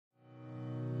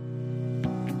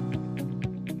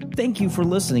Thank you for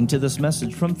listening to this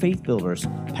message from Faith Builders.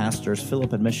 Pastors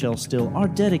Philip and Michelle Still are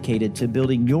dedicated to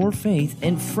building your faith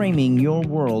and framing your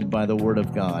world by the Word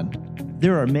of God.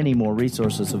 There are many more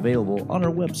resources available on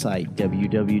our website,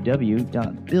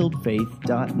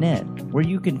 www.buildfaith.net, where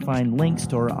you can find links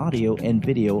to our audio and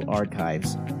video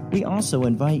archives. We also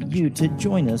invite you to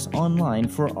join us online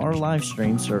for our live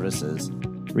stream services.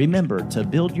 Remember to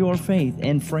build your faith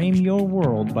and frame your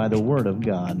world by the Word of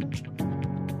God.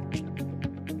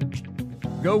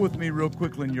 Go with me real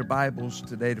quickly in your Bibles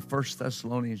today to 1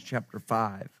 Thessalonians chapter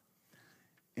 5.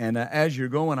 And as you're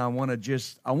going, I want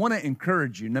to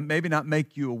encourage you, maybe not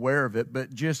make you aware of it,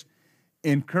 but just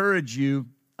encourage you.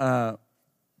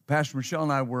 Pastor Michelle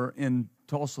and I were in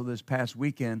Tulsa this past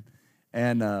weekend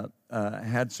and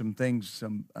had some things,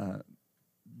 some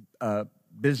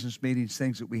business meetings,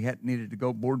 things that we needed to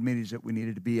go, board meetings that we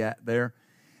needed to be at there.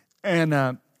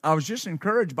 And I was just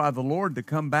encouraged by the Lord to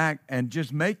come back and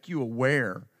just make you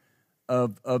aware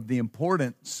of the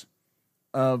importance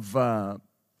of what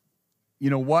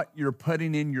you're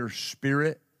putting in your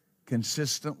spirit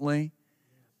consistently.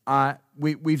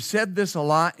 We've said this a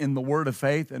lot in the Word of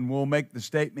Faith, and we'll make the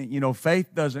statement,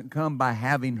 faith doesn't come by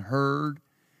having heard.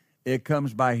 It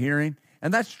comes by hearing.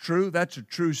 And that's true. That's a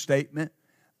true statement.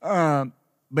 But,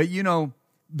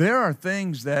 there are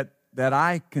things that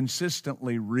I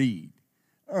consistently read.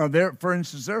 For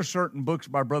instance, there are certain books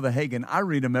by Brother Hagin. I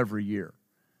read them every year.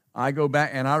 I go back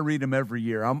and I read them every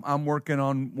year. I'm working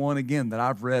on one again that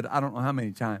I've read I don't know how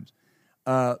many times.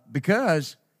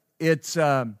 Because it's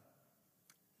the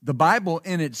Bible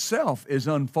in itself is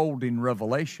unfolding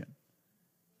revelation.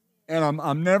 And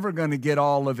I'm never going to get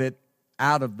all of it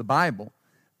out of the Bible.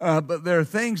 But there are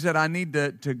things that I need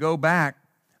to go back.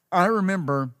 I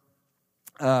remember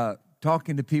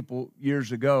talking to people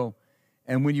years ago,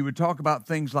 and when you would talk about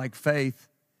things like faith,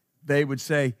 they would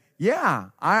say, yeah,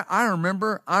 I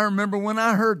remember when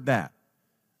I heard that.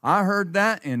 I heard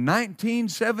that in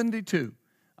 1972.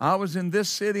 I was in this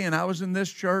city and I was in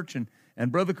this church, and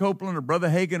Brother Copeland or Brother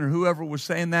Hagin or whoever was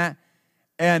saying that.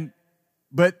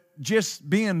 But just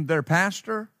being their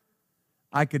pastor,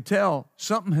 I could tell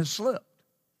something has slipped.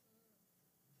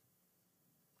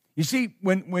 You see,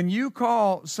 when you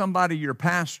call somebody your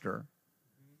pastor,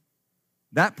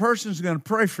 that person's going to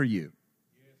pray for you.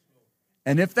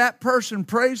 And if that person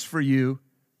prays for you,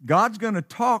 God's going to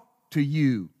talk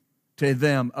to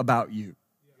them about you.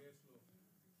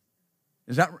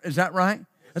 Is that right?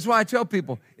 That's why I tell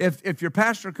people, if your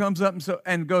pastor comes up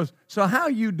and goes, so how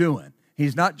you doing?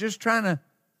 He's not just trying to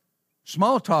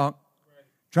small talk,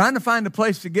 trying to find a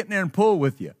place to get in there and pull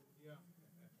with you.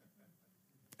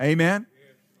 Amen?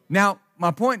 Now,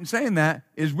 my point in saying that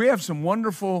is we have some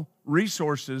wonderful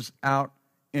resources out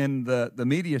in the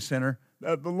media center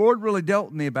that the Lord really dealt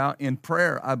with me about in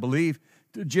prayer, I believe,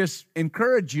 to just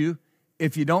encourage you.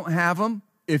 If you don't have them,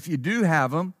 if you do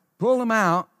have them, pull them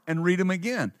out and read them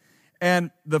again.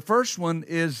 And the first one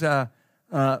is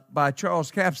by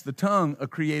Charles Capps, The Tongue, A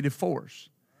Creative Force.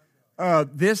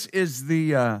 This is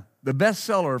the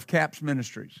bestseller of Capps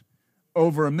Ministries.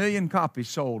 Over 1 million copies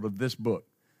sold of this book,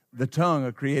 The Tongue,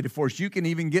 A Creative Force. You can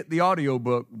even get the audio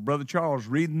book, Brother Charles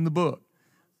reading the book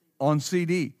on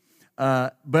CD.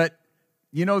 But,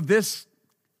 this,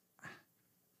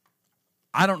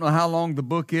 I don't know how long the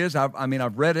book is.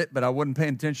 I've read it, but I wasn't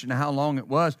paying attention to how long it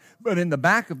was. But in the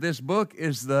back of this book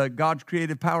is the God's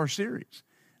Creative Power series.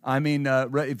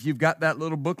 If you've got that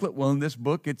little booklet, well, in this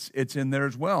book, it's in there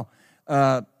as well.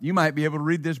 You might be able to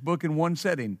read this book in one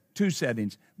setting, two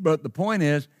settings. But the point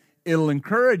is, it'll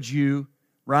encourage you,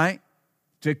 right,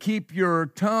 to keep your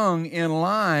tongue in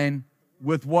line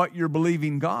with what you're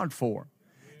believing God for.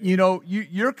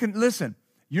 Listen,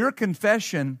 your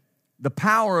confession, the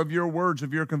power of your words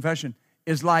of your confession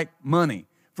is like money.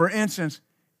 For instance,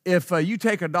 if you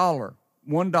take $1,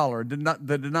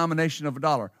 the denomination of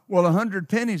 $1, well, 100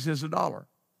 pennies is $1.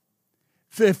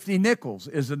 50 nickels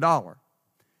is $1,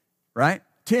 right?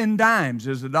 10 dimes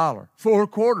is $1. 4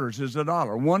 quarters is $1.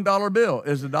 $1 bill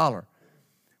is $1.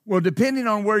 Well, depending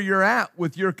on where you're at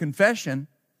with your confession,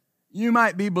 you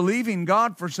might be believing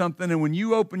God for something, and when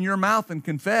you open your mouth and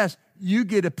confess, you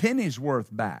get a penny's worth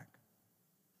back.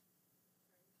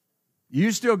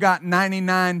 You still got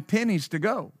 99 pennies to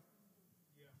go.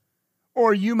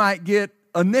 Or you might get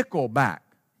a nickel back,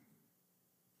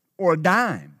 or a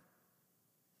dime,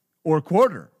 or a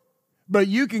quarter. But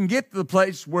you can get to the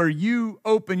place where you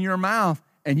open your mouth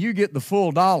and you get the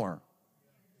full dollar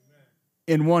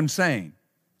in one saying,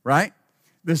 right?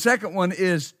 The second one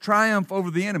is Triumph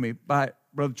Over the Enemy by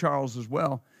Brother Charles as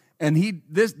well. And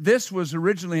this was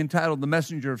originally entitled The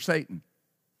Messenger of Satan.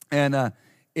 And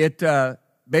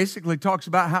basically talks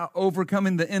about how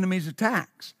overcoming the enemy's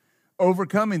attacks,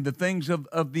 overcoming the things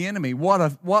of the enemy,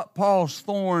 what Paul's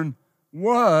thorn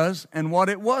was and what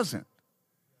it wasn't.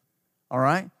 All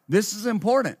right? This is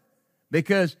important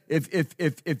because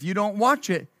if you don't watch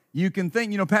it, you can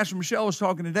think, Pastor Michelle was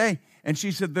talking today, and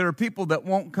she said there are people that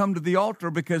won't come to the altar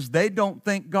because they don't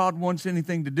think God wants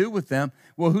anything to do with them.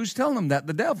 Well, who's telling them that?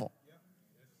 The devil.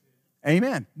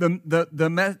 Amen.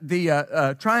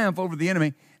 The triumph over the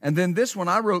enemy. And then this one,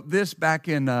 I wrote this back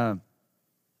in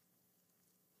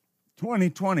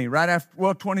 2020,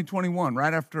 2021,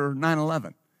 right after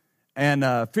 9/11.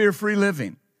 And Fear-Free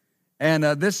Living. And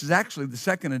this is actually the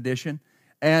second edition.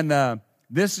 And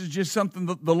this is just something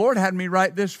that the Lord had me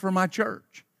write this for my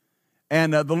church.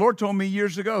 And the Lord told me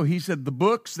years ago, He said, the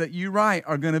books that you write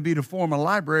are going to be to form a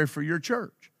library for your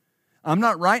church. I'm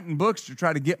not writing books to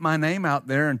try to get my name out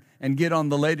there and get on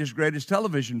the latest, greatest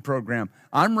television program.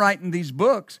 I'm writing these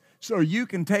books so you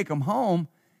can take them home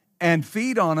and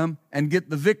feed on them and get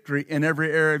the victory in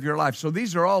every area of your life. So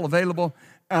these are all available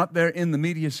out there in the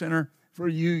media center for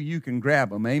you. You can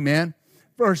grab them. Amen.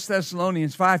 1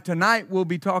 Thessalonians 5. Tonight we'll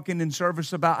be talking in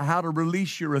service about how to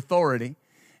release your authority.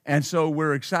 And so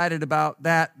we're excited about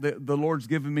that. The Lord's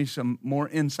given me some more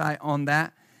insight on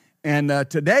that. And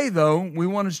today, though, we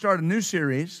want to start a new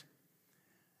series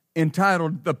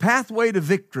entitled The Pathway to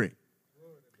Victory.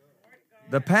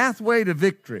 The Pathway to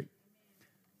Victory.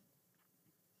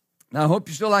 Now, I hope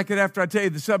you still like it after I tell you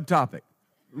the subtopic.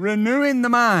 Renewing the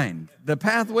mind. The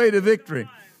Pathway to Victory.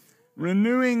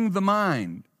 Renewing the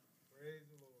mind.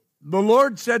 The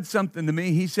Lord said something to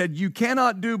me. He said, you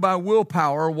cannot do by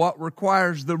willpower what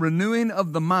requires the renewing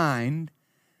of the mind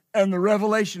and the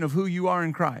revelation of who you are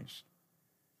in Christ.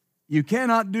 You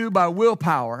cannot do by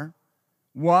willpower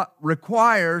what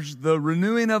requires the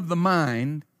renewing of the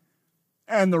mind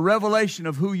and the revelation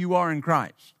of who you are in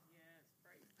Christ.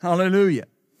 Hallelujah.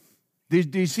 Do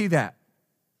you see that?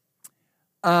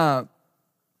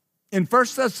 In 1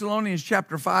 Thessalonians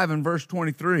chapter 5 and verse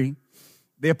 23,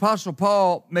 the Apostle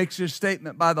Paul makes this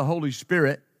statement by the Holy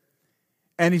Spirit.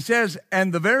 And he says,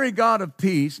 and the very God of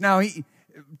peace. Now,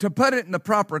 to put it in the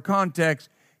proper context,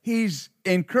 he's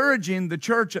encouraging the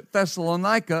church at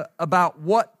Thessalonica about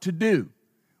what to do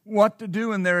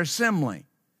in their assembly.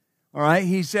 All right,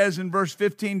 he says in verse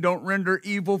 15, don't render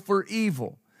evil for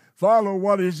evil. Follow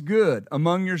what is good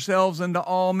among yourselves and to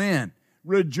all men.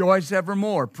 Rejoice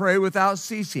evermore. Pray without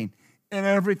ceasing. In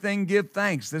everything give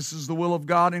thanks. This is the will of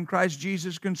God in Christ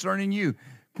Jesus concerning you.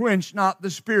 Quench not the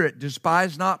spirit.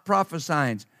 Despise not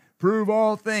prophesying. Prove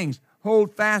all things.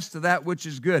 Hold fast to that which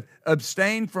is good.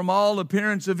 Abstain from all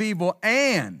appearance of evil.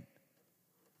 And,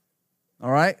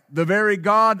 all right, the very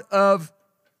God of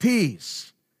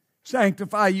peace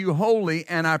sanctify you wholly.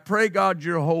 And I pray, God,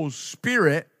 your whole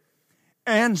spirit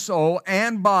and soul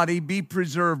and body be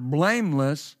preserved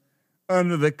blameless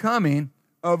unto the coming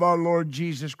of our Lord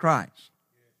Jesus Christ.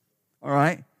 All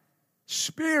right?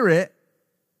 Spirit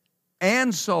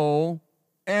and soul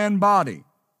and body.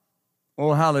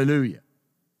 Oh, hallelujah.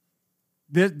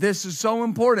 This is so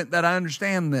important that I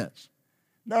understand this.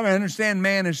 That I understand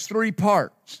man is three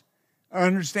parts. I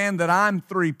understand that I'm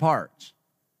three parts.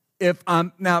 If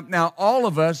I'm now all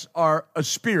of us are a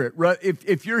spirit.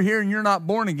 If you're here and you're not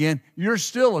born again, you're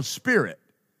still a spirit.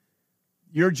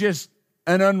 You're just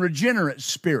an unregenerate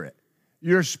spirit.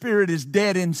 Your spirit is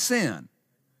dead in sin.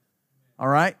 All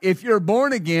right? If you're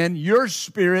born again, your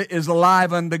spirit is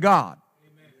alive unto God.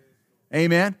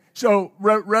 Amen. So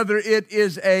whether it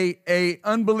is a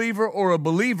unbeliever or a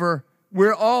believer,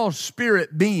 we're all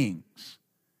spirit beings.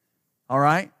 All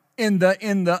right? In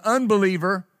the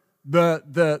unbeliever,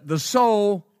 the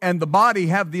soul and the body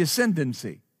have the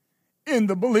ascendancy. In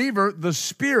the believer, the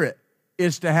spirit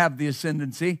is to have the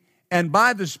ascendancy, and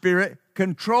by the spirit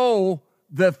control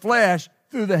the flesh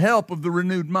through the help of the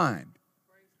renewed mind.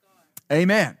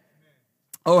 Amen.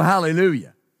 Oh,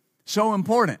 hallelujah. So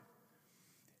important.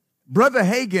 Brother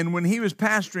Hagin, when he was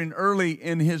pastoring early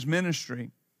in his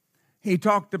ministry, he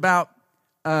talked about,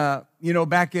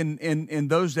 back in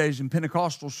those days in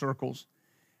Pentecostal circles,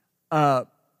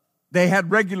 they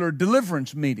had regular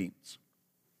deliverance meetings.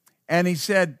 And he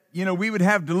said, we would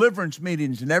have deliverance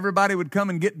meetings and everybody would come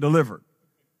and get delivered.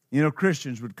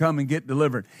 Christians would come and get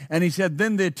delivered. And he said,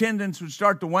 then the attendance would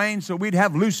start to wane, so we'd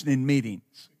have loosening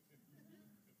meetings.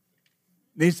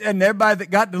 He said, and everybody that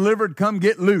got delivered, come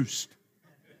get loosed.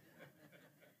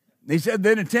 He said,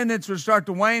 then attendance would start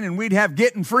to wane, and we'd have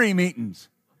getting free meetings.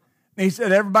 He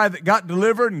said, everybody that got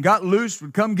delivered and got loosed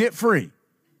would come get free.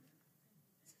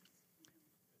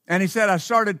 And he said, I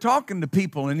started talking to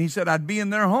people, and he said, I'd be in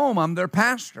their home. I'm their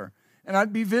pastor. and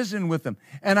I'd be visiting with them.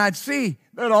 And I'd see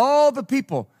that all the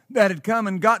people that had come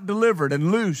and got delivered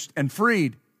and loosed and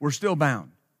freed were still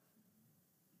bound.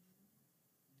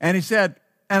 And he said,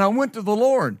 and I went to the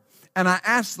Lord, and I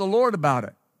asked the Lord about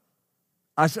it.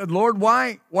 I said, Lord,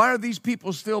 why are these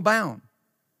people still bound?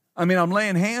 I mean, I'm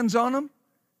laying hands on them.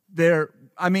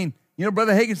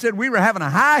 Brother Hagin said we were having a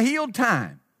high-heeled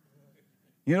time.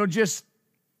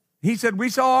 He said, we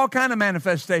saw all kind of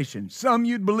manifestations. Some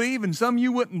you'd believe and some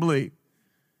you wouldn't believe.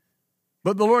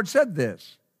 But the Lord said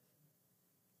this,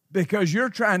 because you're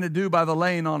trying to do by the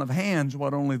laying on of hands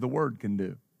what only the Word can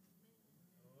do.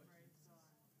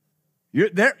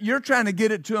 You're trying to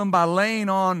get it to them by laying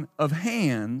on of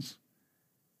hands,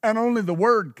 and only the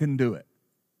Word can do it.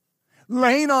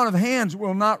 Laying on of hands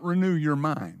will not renew your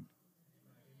mind.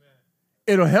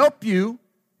 It'll help you.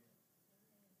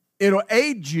 It'll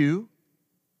aid you.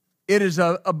 It is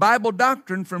a Bible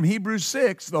doctrine from Hebrews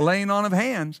 6, the laying on of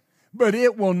hands, but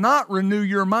it will not renew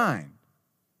your mind.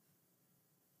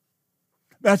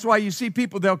 That's why you see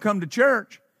people, they'll come to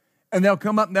church, and they'll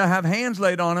come up and they'll have hands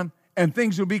laid on them, and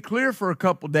things will be clear for a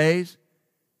couple days,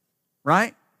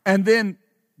 right? And then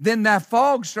that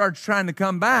fog starts trying to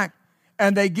come back,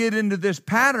 and they get into this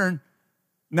pattern.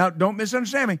 Now, don't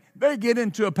misunderstand me. They get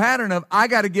into a pattern of, I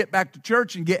got to get back to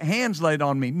church and get hands laid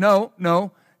on me. No.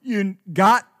 You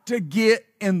got to get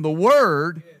in the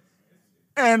Word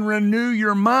and renew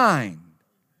your mind.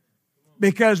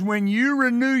 Because when you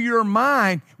renew your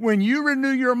mind,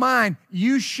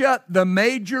 you shut the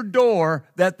major door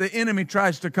that the enemy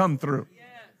tries to come through.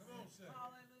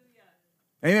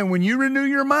 Amen. When you renew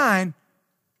your mind,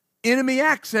 enemy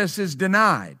access is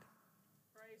denied.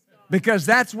 Because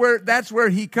that's where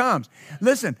he comes.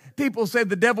 Listen, people say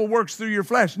the devil works through your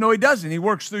flesh. No, he doesn't. He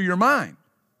works through your mind.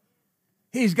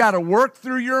 He's got to work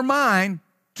through your mind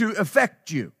to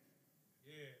affect you.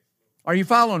 Are you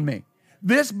following me?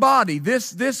 This body,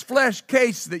 this flesh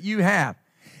case that you have,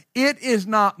 it is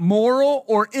not moral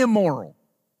or immoral.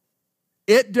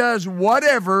 It does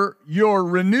whatever your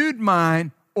renewed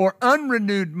mind or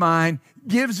unrenewed mind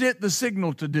gives it the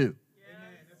signal to do.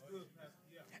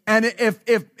 And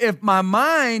if my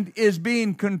mind is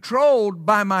being controlled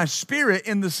by my spirit,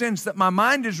 in the sense that my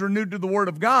mind is renewed to the Word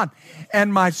of God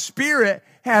and my spirit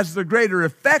has the greater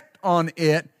effect on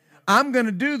it, I'm going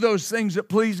to do those things that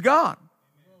please God.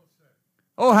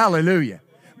 Oh, hallelujah.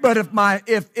 But if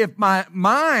my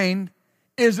mind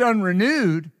is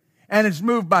unrenewed, and it's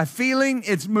moved by feeling,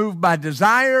 it's moved by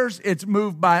desires, it's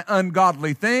moved by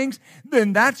ungodly things,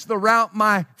 then that's the route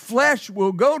my flesh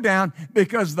will go down,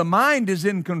 because the mind is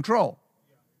in control.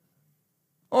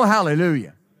 Oh,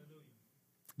 hallelujah.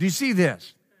 Do you see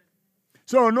this?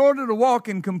 So in order to walk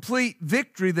in complete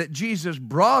victory that Jesus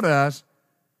brought us,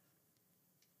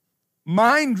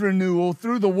 mind renewal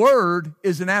through the Word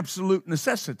is an absolute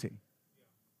necessity.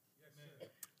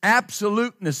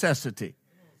 Absolute necessity.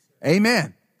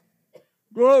 Amen.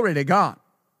 Glory to God.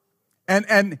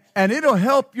 And it'll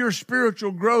help your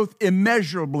spiritual growth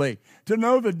immeasurably to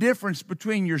know the difference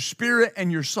between your spirit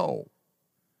and your soul.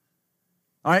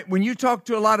 All right, when you talk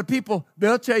to a lot of people,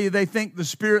 they'll tell you they think the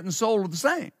spirit and the soul are the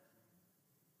same.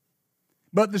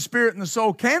 But the spirit and the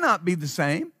soul cannot be the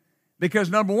same, because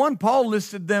number one, Paul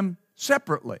listed them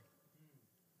separately.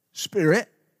 Spirit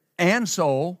and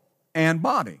soul and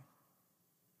body.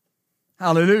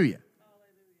 Hallelujah.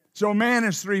 So man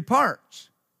is three parts.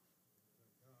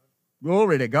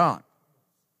 Glory to God.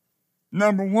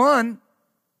 Number one,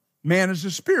 man is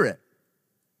a spirit.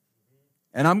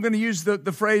 And I'm going to use the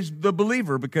phrase the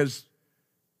believer, because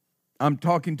I'm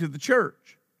talking to the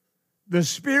church. The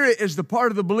spirit is the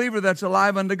part of the believer that's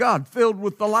alive unto God, filled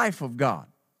with the life of God.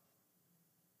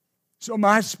 So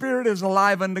my spirit is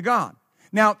alive unto God.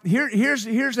 Now,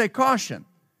 here's a caution.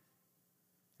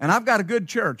 And I've got a good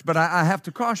church, but I have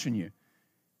to caution you.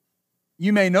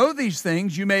 You may know these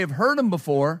things, you may have heard them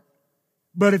before,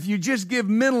 but if you just give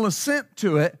mental assent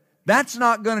to it, that's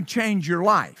not going to change your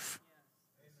life.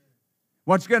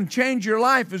 What's going to change your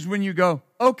life is when you go,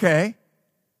 okay,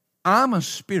 I'm a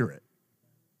spirit.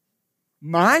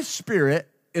 My spirit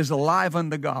is alive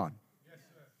unto God.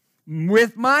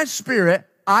 With my spirit,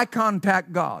 I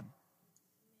contact God.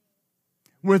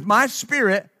 With my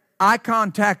spirit, I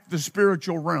contact the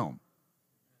spiritual realm.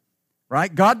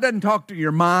 Right? God doesn't talk to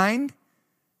your mind.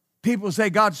 People say,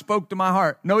 God spoke to my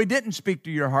heart. No, He didn't speak to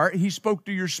your heart. He spoke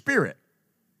to your spirit.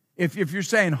 If you're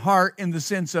saying heart in the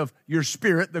sense of your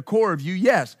spirit, the core of you,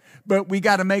 yes. But we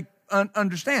got to make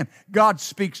understand. God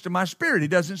speaks to my spirit. He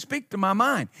doesn't speak to my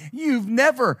mind. You've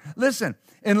never, listen,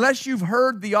 unless you've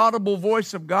heard the audible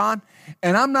voice of God,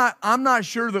 and I'm not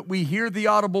sure that we hear the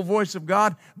audible voice of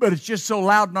God, but it's just so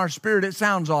loud in our spirit it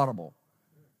sounds audible.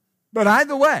 But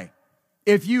either way,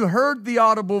 if you heard the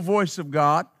audible voice of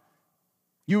God,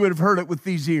 you would have heard it with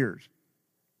these ears.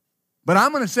 But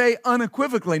I'm going to say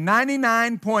unequivocally,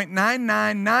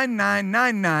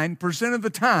 99.999999% of the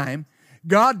time,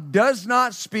 God does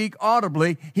not speak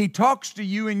audibly. He talks to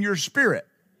you in your spirit.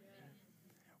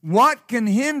 What can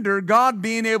hinder God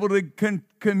being able to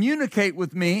communicate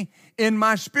with me in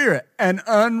my spirit? An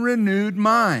unrenewed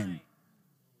mind.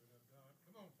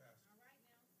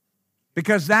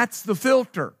 Because that's the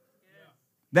filter.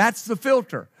 That's the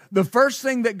filter. The first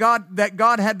thing that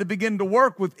God had to begin to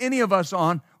work with any of us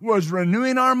on was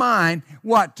renewing our mind,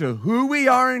 what? To who we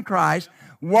are in Christ,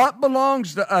 what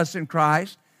belongs to us in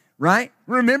Christ, right?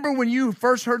 Remember when you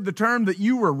first heard the term that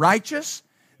you were righteous?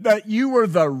 That you were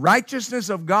the righteousness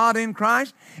of God in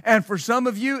Christ? And for some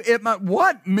of you, it might,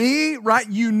 what? Me? Right?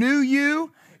 You knew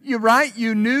you? Right?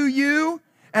 You knew you?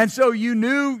 And so you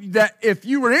knew that if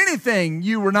you were anything,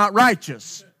 you were not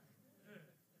righteous.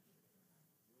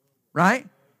 Right?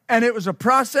 And it was a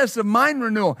process of mind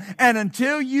renewal. And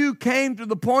until you came to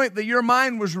the point that your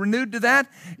mind was renewed to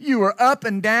that, you were up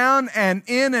and down and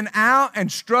in and out and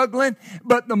struggling.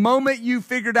 But the moment you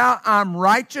figured out, I'm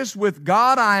righteous with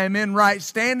God, I am in right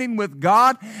standing with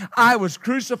God, I was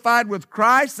crucified with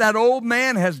Christ, that old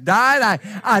man has died,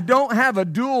 I don't have a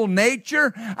dual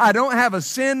nature, I don't have a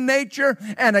sin nature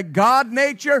and a God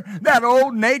nature. That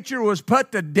old nature was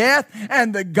put to death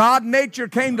and the God nature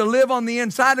came to live on the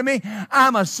inside of me.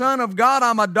 I'm a son of God.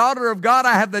 I'm a daughter of God.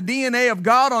 I have the DNA of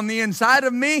God on the inside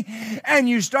of me. And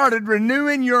you started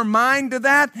renewing your mind to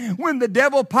that. When the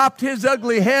devil popped his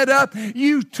ugly head up,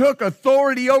 you took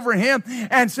authority over him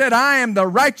and said, I am the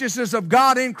righteousness of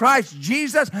God in Christ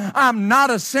Jesus. I'm not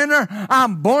a sinner.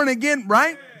 I'm born again,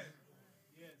 right?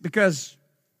 Because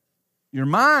your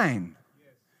mind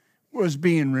was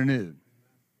being renewed.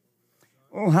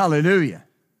 Oh, hallelujah.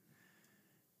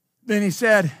 Then he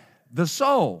said, the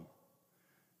soul.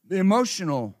 The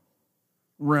emotional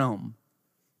realm,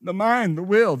 the mind, the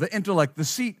will, the intellect, the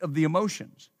seat of the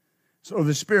emotions. So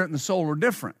the spirit and the soul are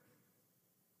different.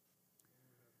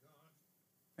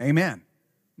 Amen.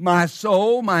 My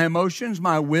soul, my emotions,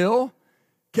 my will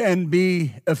can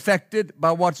be affected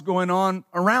by what's going on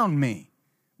around me,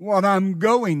 what I'm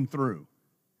going through,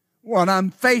 what I'm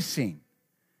facing.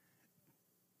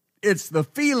 It's the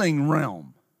feeling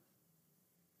realm.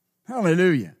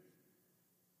 Hallelujah.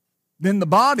 Then the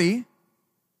body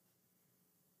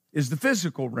is the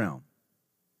physical realm.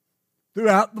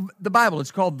 Throughout the Bible,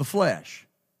 it's called the flesh.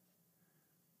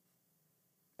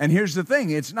 And here's the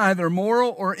thing, it's neither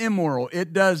moral or immoral.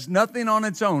 It does nothing on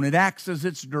its own. It acts as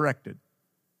it's directed.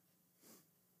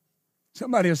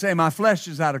 Somebody will say, my flesh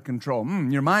is out of control.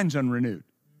 Your mind's unrenewed.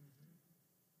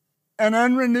 An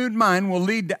unrenewed mind will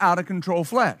lead to out of control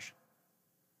flesh.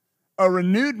 A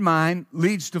renewed mind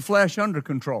leads to flesh under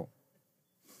control.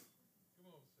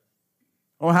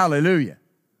 Oh, hallelujah.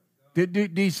 Do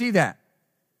you see that?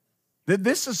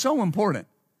 This is so important.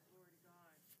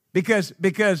 Because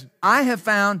I have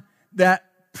found that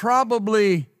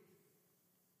probably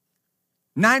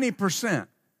 90%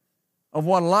 of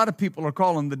what a lot of people are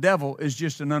calling the devil is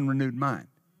just an unrenewed mind.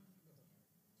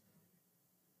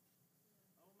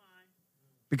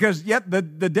 Because yet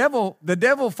the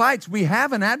devil fights. We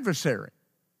have an adversary.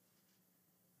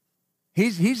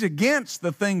 He's against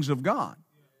the things of God.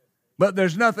 But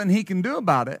there's nothing he can do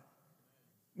about it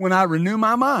when I renew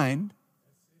my mind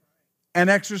and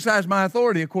exercise my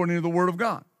authority according to the Word of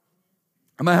God.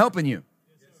 Am I helping you?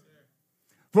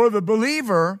 For the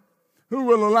believer who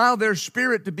will allow their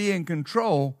spirit to be in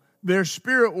control, their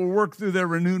spirit will work through their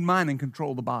renewed mind and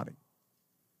control the body.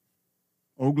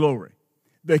 Oh, glory.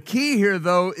 The key here,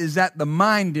 though, is that the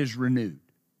mind is renewed.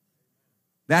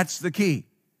 That's the key.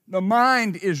 The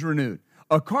mind is renewed.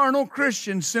 A carnal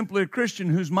Christian is simply a Christian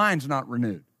whose mind's not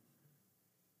renewed.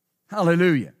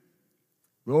 Hallelujah.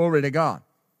 Glory to God.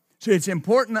 So it's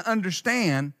important to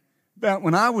understand that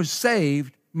when I was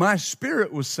saved, my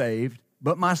spirit was saved,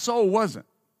 but my soul wasn't.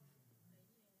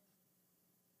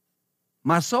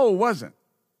 My soul wasn't.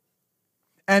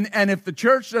 And if the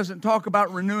church doesn't talk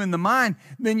about renewing the mind,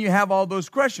 then you have all those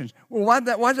questions. Well,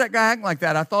 why's that guy acting like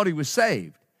that? I thought he was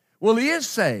saved. Well, he is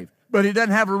saved, but he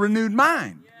doesn't have a renewed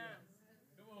mind.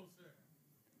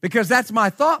 Because that's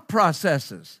my thought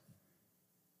processes,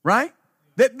 right?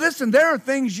 Listen, there are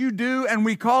things you do and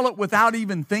we call it without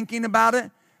even thinking about it.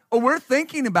 Or we're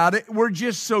thinking about it. We're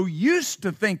just so used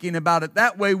to thinking about it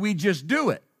that way we just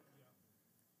do it.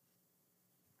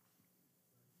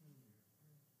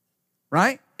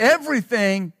 right?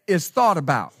 Everything is thought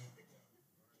about,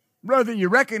 whether you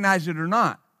recognize it or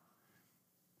not.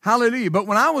 Hallelujah. But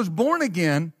when I was born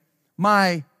again,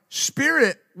 my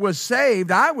spirit was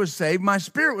saved. I was saved. My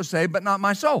spirit was saved, but not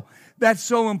my soul. That's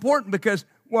so important because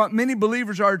what many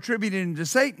believers are attributing to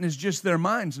Satan is just their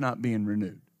minds not being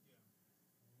renewed.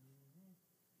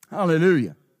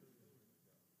 Hallelujah.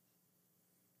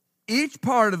 Each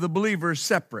part of the believer is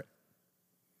separate,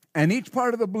 and each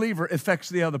part of the believer affects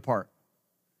the other part.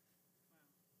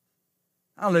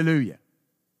 Hallelujah.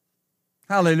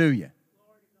 Hallelujah.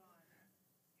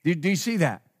 Do you see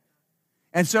that?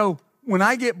 And so when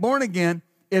I get born again,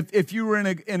 if you were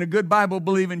in a good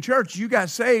Bible-believing church, you got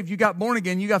saved, you got born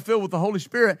again, you got filled with the Holy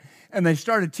Spirit, and they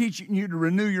started teaching you to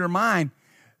renew your mind,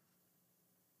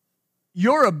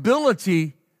 your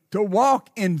ability to walk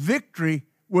in victory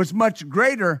was much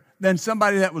greater than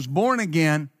somebody that was born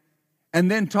again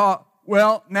and then taught,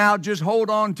 well, now just hold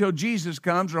on till Jesus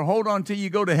comes or hold on till you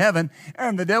go to heaven,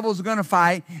 and the devil's going to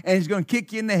fight, and he's going to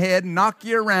kick you in the head and knock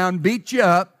you around, beat you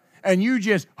up, and you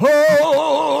just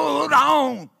hold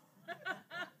on.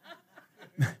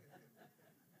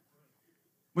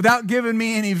 Without giving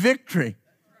me any victory,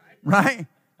 right?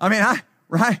 I mean,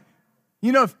 right?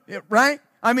 You know, right?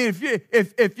 I mean,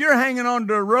 if you're hanging on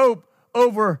to a rope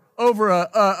over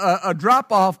a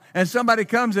drop off, and somebody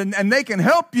comes and they can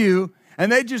help you, and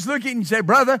they just look at you and say,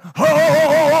 brother,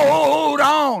 hold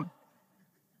on.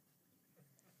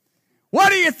 What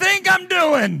do you think I'm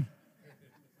doing?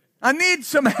 I need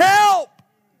some help.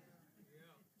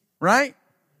 Right?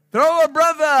 Throw a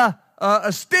brother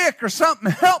a stick or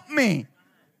something. Help me.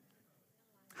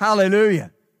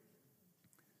 Hallelujah.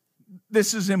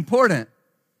 This is important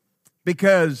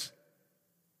because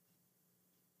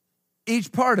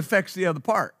each part affects the other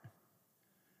part.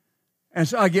 And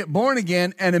so I get born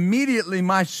again, and immediately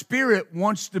my spirit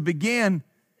wants to begin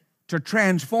to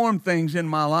transform things in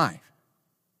my life.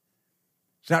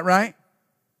 Is that right?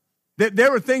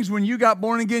 There were things when you got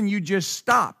born again, you just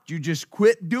stopped. You just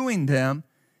quit doing them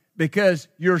because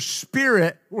your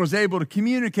spirit was able to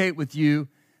communicate with you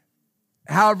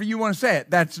however you want to say it.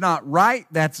 That's not right.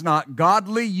 That's not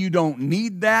godly. You don't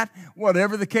need that,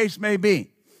 whatever the case may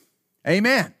be.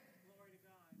 Amen.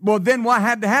 Well, then what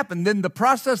had to happen? Then the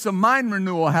process of mind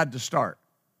renewal had to start.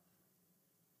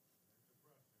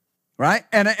 Right?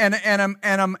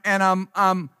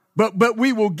 But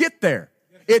we will get there.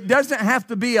 It doesn't have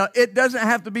to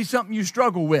be something you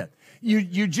struggle with.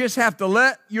 You just have to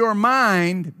let your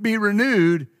mind be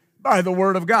renewed by the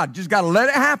Word of God. Just got to let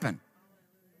it happen.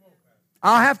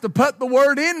 I'll have to put the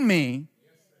Word in me,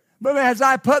 but as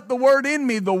I put the Word in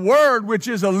me, the Word, which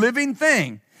is a living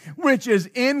thing, which is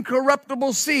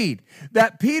incorruptible seed,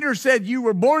 that Peter said you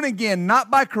were born again,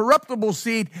 not by corruptible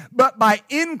seed, but by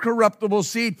incorruptible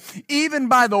seed, even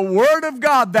by the Word of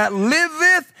God that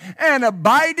liveth and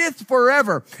abideth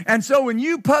forever. And so when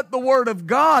you put the Word of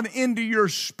God into your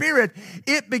spirit,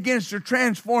 it begins to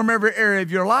transform every area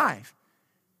of your life.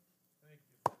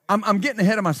 I'm getting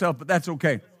ahead of myself, but that's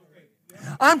okay.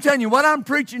 I'm telling you, what I'm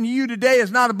preaching to you today is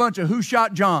not a bunch of who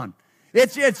shot John.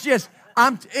 It's just,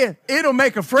 it'll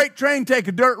make a freight train take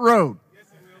a dirt road.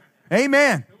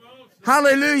 Amen.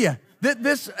 Hallelujah.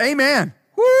 Amen.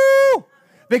 Woo!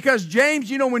 Because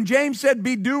James, when James said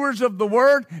be doers of the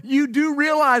word, you do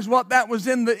realize what that was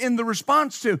in the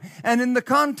response to and in the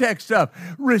context of.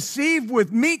 Receive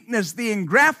with meekness the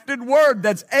engrafted word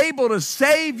that's able to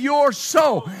save your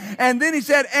soul. And then he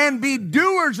said, and be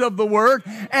doers of the word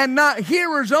and not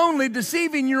hearers only,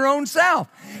 deceiving your own self.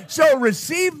 So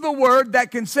receive the word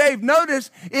that can save. Notice,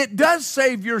 it does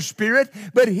save your spirit,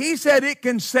 but he said it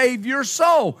can save your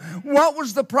soul. What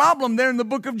was the problem there in the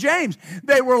book of James?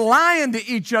 They were lying to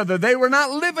each other. They were not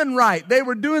living right. They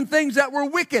were doing things that were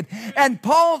wicked. And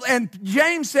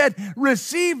James said,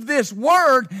 receive this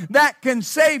word that can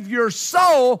save your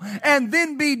soul and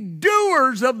then be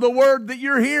doers of the word that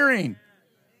you're hearing.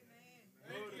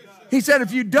 He said,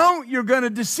 if you don't, you're going to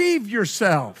deceive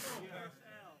yourself.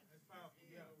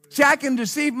 See, I can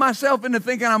deceive myself into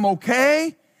thinking I'm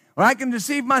okay, or I can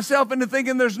deceive myself into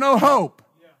thinking there's no hope.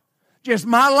 Just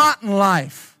my lot in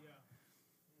life.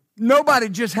 Nobody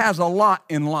just has a lot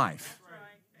in life.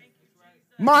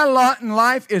 My lot in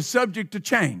life is subject to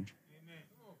change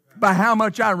by how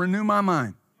much I renew my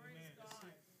mind.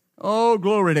 Oh,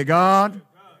 glory to God.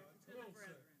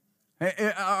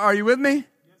 Are you with me?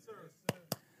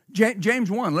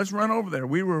 James 1, let's run over there.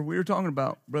 We were talking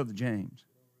about Brother James.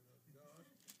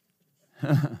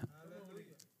 Am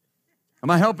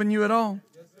I helping you at all?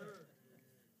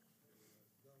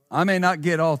 I may not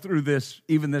get all through this,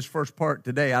 even this first part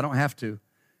today. I don't have to.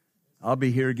 I'll be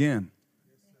here again.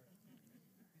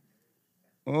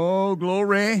 Oh,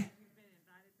 glory.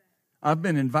 I've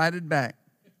been invited back.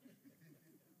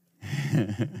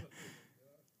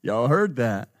 Y'all heard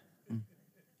that.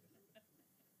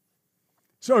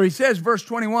 So he says, verse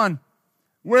 21,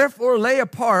 wherefore lay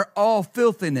apart all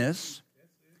filthiness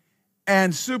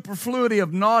and superfluity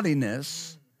of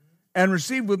naughtiness, and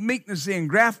receive with meekness the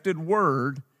engrafted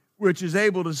word, which is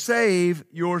able to save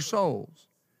your souls.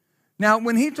 Now,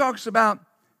 when he talks about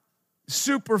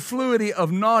superfluity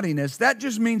of naughtiness, that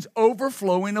just means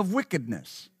overflowing of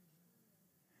wickedness.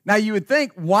 Now, you would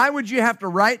think, why would you have to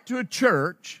write to a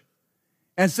church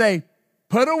and say,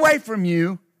 put away from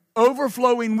you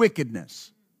overflowing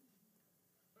wickedness?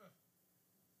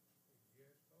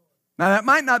 Now, that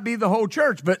might not be the whole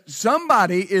church, but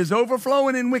somebody is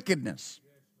overflowing in wickedness.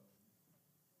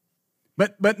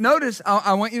 But notice,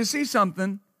 I want you to see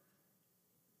something.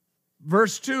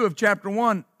 Verse 2 of chapter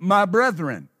 1, my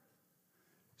brethren.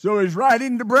 So he's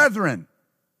writing to brethren,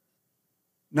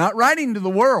 not writing to the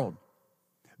world.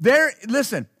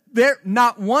 Listen,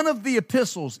 not one of the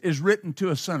epistles is written to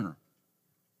a sinner.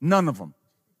 None of them.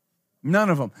 None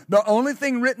of them. The only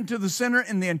thing written to the sinner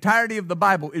in the entirety of the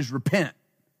Bible is repent.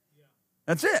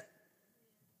 That's it.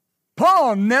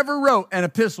 Paul never wrote an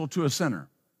epistle to a sinner.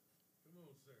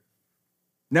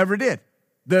 Never did.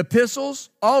 The epistles,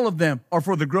 all of them, are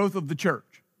for the growth of the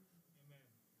church.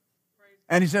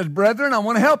 And he says, brethren, I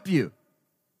want to help you.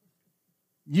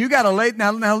 You got to lay,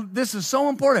 now this is so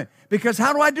important, because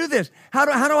how do I do this? How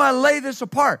do I lay this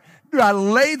apart? Do I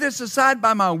lay this aside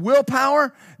by my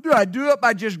willpower? Do I do it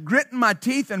by just gritting my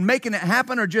teeth and making it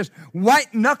happen, or just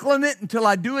white knuckling it until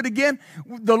I do it again?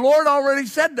 The Lord already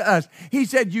said to us, he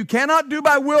said, you cannot do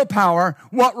by willpower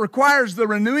what requires the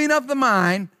renewing of the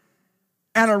mind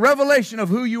and a revelation of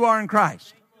who you are in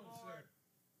Christ.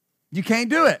 You can't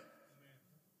do it.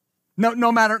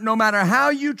 No matter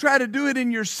how you try to do it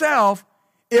in yourself,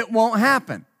 it won't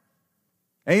happen.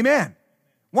 Amen.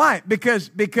 Why? Because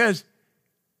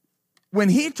when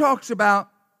he talks about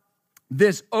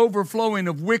this overflowing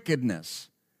of wickedness,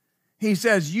 he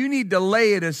says you need to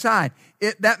lay it aside.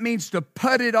 That means to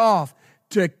put it off,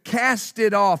 to cast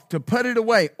it off, to put it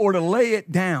away, or to lay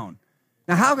it down.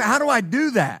 Now, how do I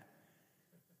do that?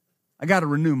 I got to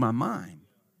renew my mind.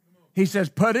 He says,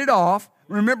 put it off.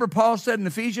 Remember, Paul said in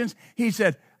Ephesians, he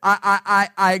said, I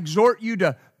exhort you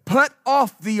to put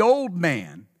off the old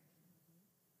man.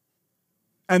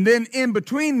 And then in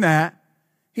between that,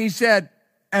 he said,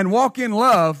 and walk in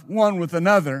love one with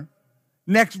another.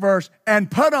 Next verse,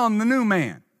 and put on the new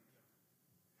man.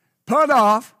 Put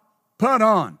off, put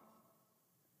on.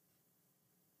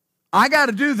 I got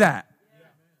to do that.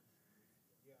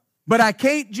 But I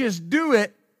can't just do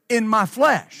it in my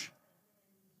flesh.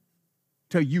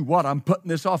 Tell you what, I'm putting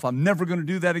this off. I'm never going to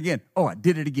do that again. Oh, I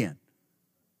did it again.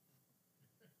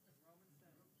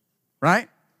 Right?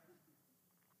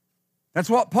 That's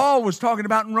what Paul was talking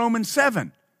about in Romans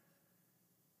 7.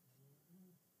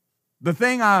 The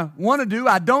thing I want to do,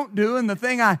 I don't do, and the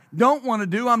thing I don't want to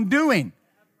do, I'm doing.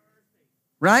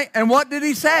 Right? And what did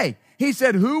he say? He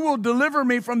said, who will deliver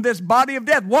me from this body of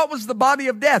death? What was the body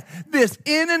of death? This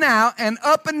in and out and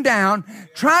up and down,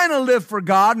 trying to live for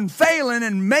God and failing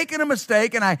and making a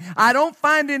mistake, and I don't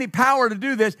find any power to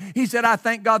do this. He said, I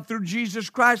thank God through Jesus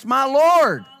Christ, my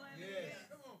Lord.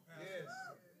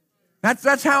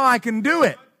 That's how I can do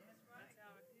it.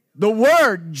 The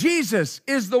Word, Jesus,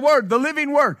 is the Word, the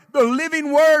living Word. The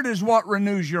living Word is what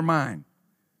renews your mind.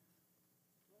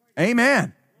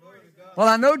 Amen. Well,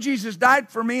 I know Jesus died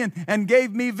for me and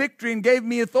gave me victory and gave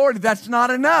me authority. That's not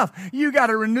enough. You got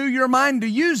to renew your mind to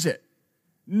use it.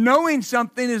 Knowing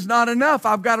something is not enough.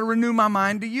 I've got to renew my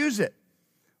mind to use it.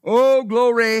 Oh,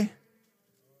 glory.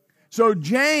 So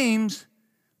James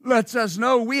lets us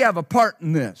know we have a part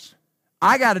in this.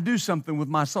 I got to do something with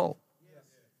my soul.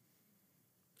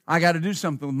 I got to do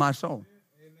something with my soul.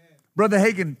 Brother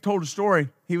Hagin told a story.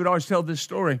 He would always tell this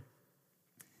story.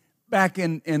 Back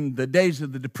in the days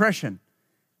of the Depression,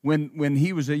 when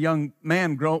he was a young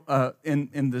man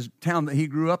in the town that he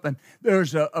grew up in,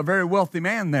 there's a very wealthy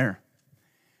man there.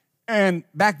 And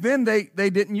back then, they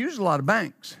didn't use a lot of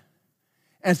banks.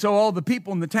 And so all the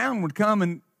people in the town would come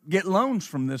and get loans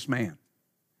from this man.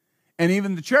 And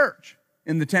even the church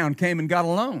in the town came and got a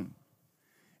loan.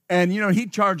 And,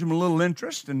 he'd charge them a little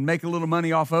interest and make a little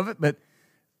money off of it. But,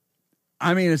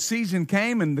 a season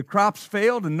came and the crops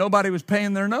failed and nobody was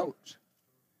paying their notes.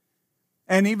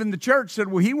 And even the church said,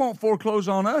 well, he won't foreclose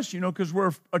on us, because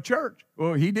we're a church.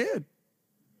 Well, he did.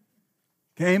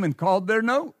 Came and called their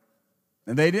note.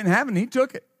 And they didn't have it, and he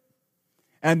took it.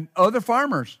 And other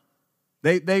farmers,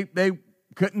 they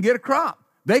couldn't get a crop.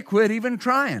 They quit even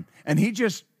trying. And he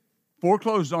just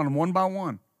foreclosed on them one by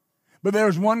one. But there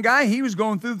was one guy, he was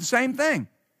going through the same thing.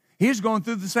 He was going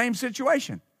through the same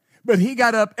situation. But he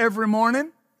got up every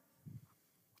morning,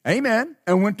 amen,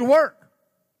 and went to work.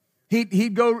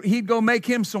 He'd go make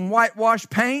him some whitewash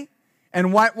paint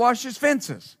and whitewash his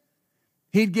fences.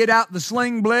 He'd get out the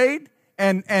sling blade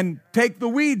and take the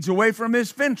weeds away from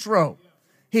his fence row.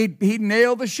 He'd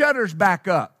nail the shutters back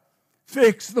up,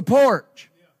 fix the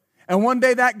porch. And one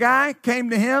day that guy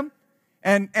came to him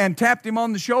and tapped him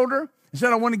on the shoulder and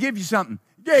said, I want to give you something.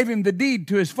 Gave him the deed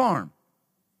to his farm.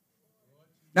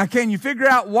 Now, can you figure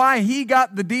out why he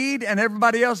got the deed and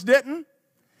everybody else didn't?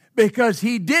 Because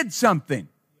he did something.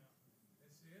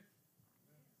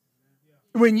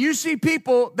 When you see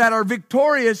people that are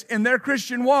victorious in their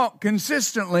Christian walk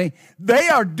consistently, they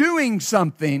are doing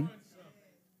something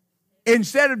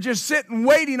instead of just sitting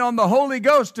waiting on the Holy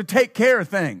Ghost to take care of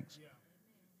things.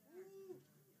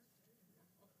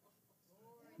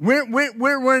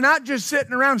 We're not just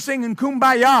sitting around singing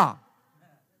Kumbaya.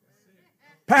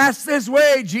 Pass this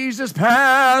way, Jesus,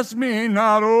 pass me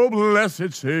not, oh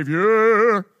blessed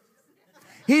Savior.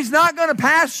 He's not going to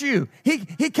pass you. He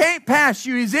can't pass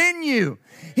you. He's in you.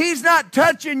 He's not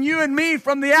touching you and me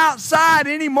from the outside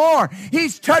anymore.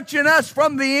 He's touching us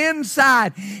from the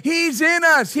inside. He's in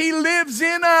us. He lives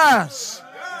in us.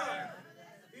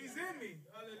 He's in me.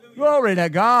 Hallelujah. Glory to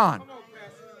God.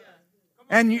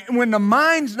 And when the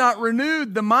mind's not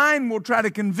renewed, the mind will try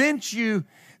to convince you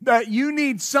that you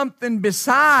need something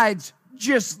besides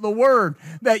just the Word,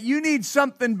 that you need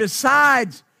something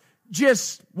besides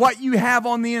just what you have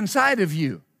on the inside of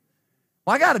you.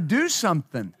 Well, I got to do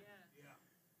something.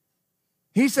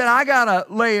 He said, I got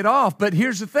to lay it off. But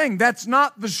here's the thing. That's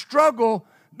not the struggle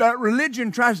that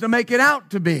religion tries to make it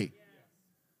out to be.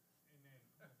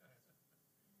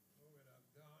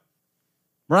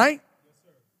 Right?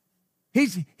 He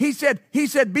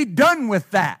said, be done with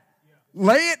that.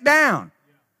 Lay it down.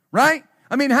 Right?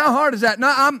 I mean, how hard is that?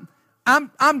 No,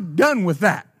 I'm done with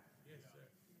that.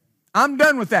 I'm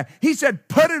done with that. He said,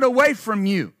 put it away from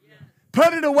you.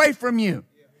 Put it away from you.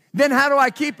 Then how do I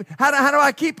keep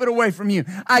it away from you?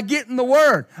 I get in the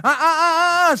Word.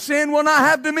 Sin will not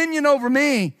have dominion over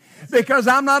me because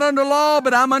I'm not under law,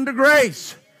 but I'm under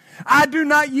grace. I do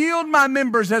not yield my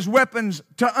members as weapons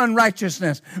to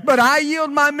unrighteousness, but I yield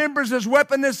my members as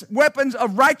weapons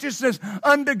of righteousness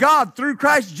unto God through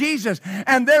Christ Jesus.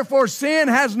 And therefore sin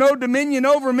has no dominion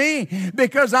over me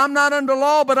because I'm not under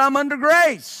law, but I'm under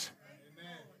grace.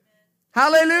 Amen.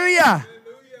 Hallelujah. Hallelujah.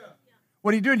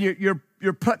 What are you doing?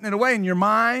 You're putting it away and your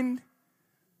mind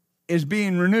is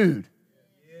being renewed.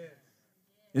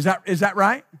 Is that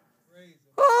right?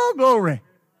 Oh, glory.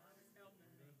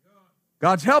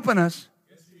 God's helping us.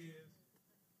 Yes, He is.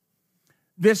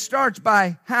 This starts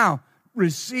by how?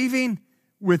 Receiving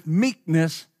with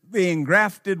meekness the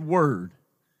engrafted Word.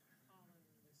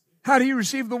 How do you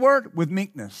receive the Word? With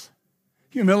meekness.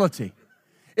 Humility.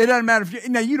 It doesn't matter if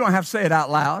you don't have to say it out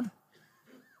loud.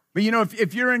 But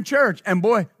if you're in church and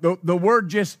boy, the Word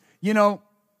just, the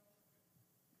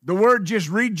Word just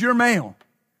reads your mail.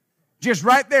 Just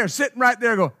right there, sitting right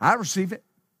there, go, I receive it.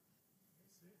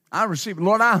 I receive it.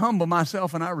 Lord, I humble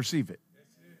myself and I receive it.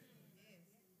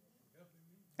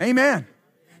 Amen.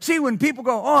 See, when people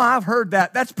go, oh, I've heard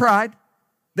that, that's pride.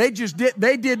 They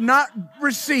did not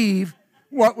receive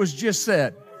what was just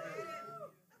said.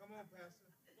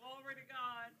 Glory to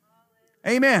God.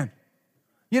 Amen.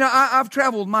 I've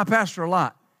traveled with my pastor a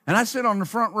lot, and I sit on the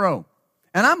front row,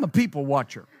 and I'm a people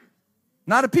watcher.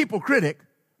 Not a people critic,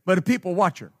 but a people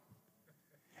watcher.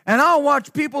 And I'll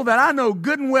watch people that I know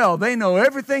good and well. They know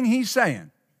everything he's saying.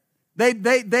 They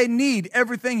need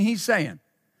everything he's saying.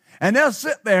 And they'll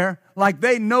sit there like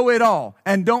they know it all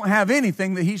and don't have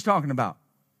anything that he's talking about.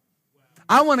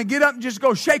 I want to get up and just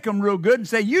go shake them real good and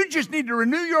say, you just need to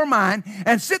renew your mind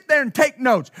and sit there and take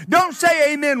notes. Don't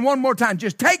say amen one more time.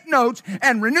 Just take notes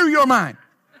and renew your mind.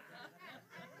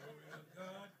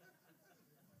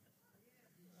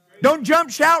 Don't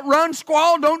jump, shout, run,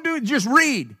 squall. Don't do it. Just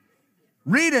read.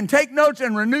 Read and take notes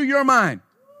and renew your mind.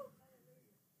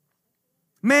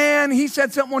 Man, he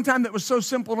said something one time that was so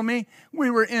simple to me.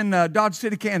 We were in Dodge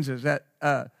City, Kansas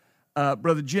at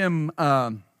Brother Jim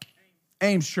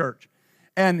Ames Church.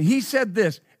 And he said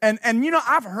this. And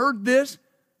I've heard this,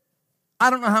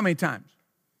 I don't know how many times.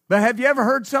 But have you ever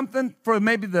heard something for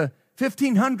maybe the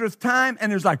 1500th time?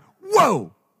 And it's like,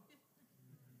 whoa.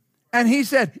 And he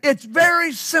said, it's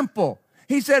very simple.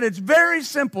 He said, it's very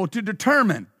simple to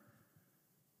determine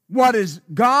what is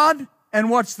God and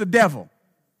what's the devil.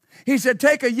 He said,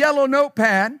 take a yellow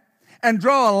notepad and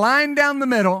draw a line down the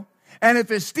middle And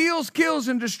if it steals, kills,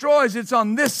 and destroys, it's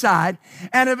on this side.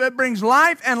 And if it brings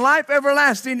life and life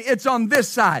everlasting, it's on this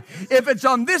side. If it's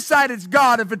on this side, it's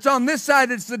God. If it's on this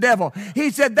side, it's the devil.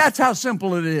 He said that's how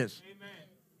simple it is.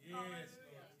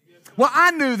 Well,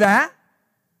 I knew that.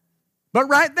 But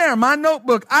right there, my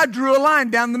notebook, I drew a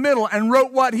line down the middle and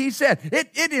wrote what he said.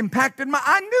 It impacted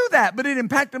I knew that, but it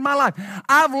impacted my life.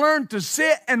 I've learned to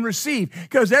sit and receive,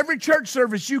 because every church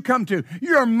service you come to,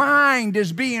 your mind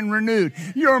is being renewed.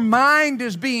 Your mind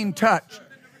is being touched.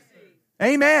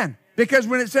 Amen. Because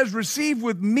when it says receive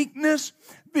with meekness,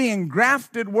 the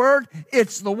engrafted word,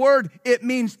 it's the word, it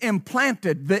means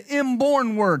implanted, the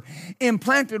inborn word,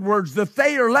 implanted words. The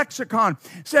Thayer lexicon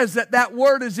says that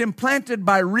word is implanted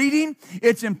by reading,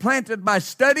 it's implanted by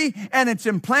study, and it's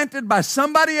implanted by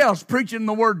somebody else preaching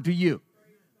the word to you.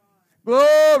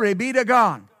 Glory be to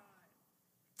God.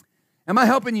 Am I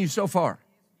helping you so far?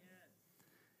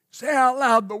 Say out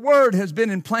loud, the word has been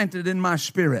implanted in my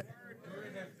spirit.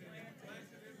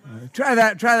 Try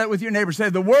that with your neighbor. Say,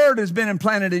 the word has been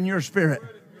implanted in your spirit.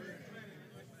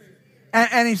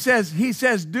 And he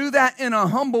says, do that in a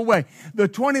humble way. The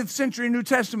 20th century New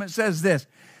Testament says this,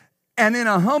 and in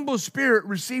a humble spirit,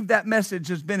 receive that message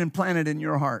that's been implanted in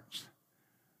your hearts.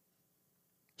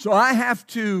 So I have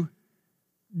to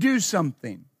do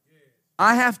something.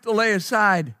 I have to lay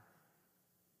aside,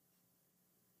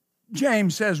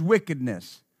 James says,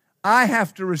 wickedness. I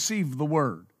have to receive the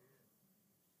word.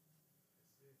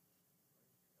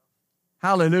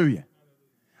 Hallelujah.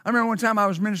 I remember one time I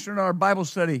was ministering our Bible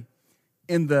study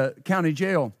in the county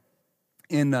jail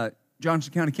in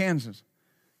Johnson County, Kansas.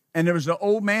 And there was an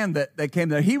old man that came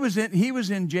there. He was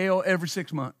in jail every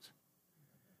 6 months.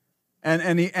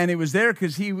 And he was there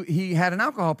because he had an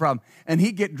alcohol problem. And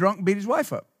he'd get drunk and beat his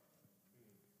wife up.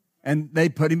 And they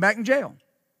put him back in jail.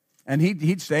 And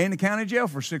he'd stay in the county jail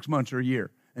for 6 months or a year.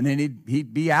 And then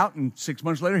he'd be out, and 6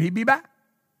 months later he'd be back.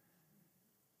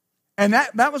 And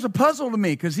that was a puzzle to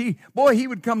me, because he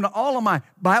would come to all of my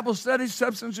Bible studies,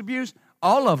 substance abuse,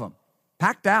 all of them,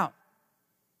 packed out.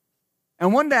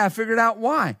 And one day I figured out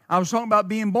why. I was talking about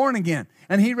being born again.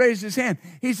 And he raised his hand.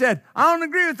 He said, I don't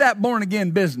agree with that born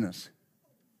again business.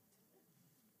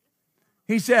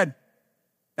 He said,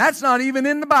 that's not even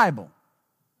in the Bible.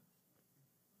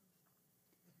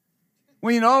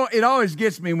 Well, you know, it always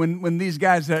gets me when these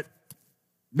guys that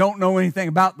don't know anything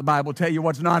about the Bible tell you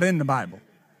what's not in the Bible.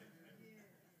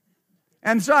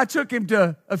 And so I took him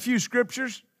to a few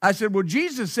scriptures. I said, well,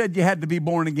 Jesus said you had to be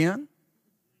born again.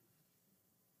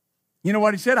 You know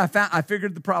what he said? I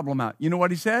figured the problem out. You know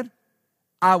what he said?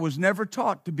 I was never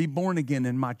taught to be born again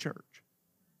in my church.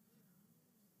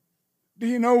 Do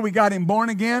you know we got him born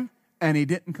again and he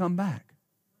didn't come back?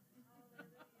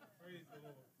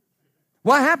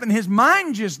 What happened? His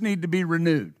mind just needed to be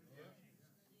renewed.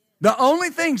 The only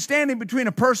thing standing between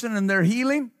a person and their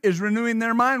healing is renewing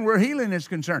their mind where healing is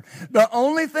concerned. The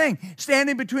only thing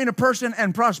standing between a person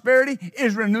and prosperity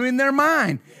is renewing their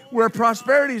mind where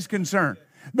prosperity is concerned.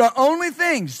 The only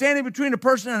thing standing between a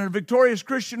person and a victorious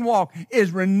Christian walk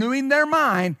is renewing their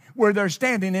mind where their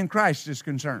standing in Christ is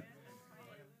concerned.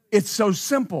 It's so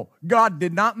simple. God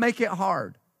did not make it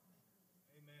hard.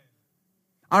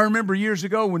 I remember years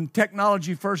ago when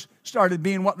technology first started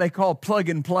being what they call plug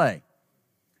and play.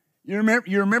 You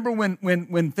remember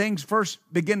when things first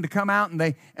began to come out and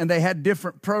they had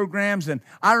different programs. And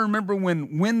I remember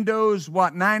when Windows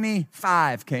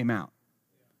 95 came out.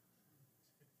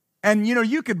 And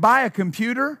you could buy a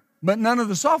computer, but none of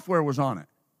the software was on it.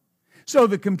 So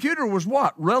the computer was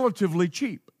what? Relatively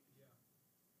cheap.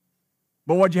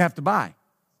 But what'd you have to buy?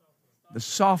 The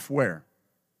software.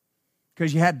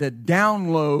 Because you had to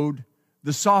download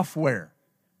the software.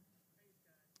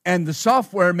 And the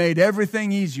software made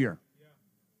everything easier.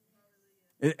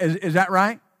 Is that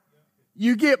right?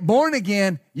 You get born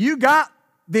again, you got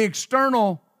the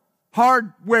external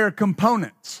hardware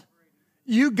components.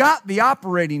 You got the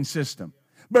operating system.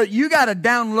 But you got to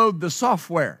download the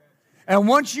software. And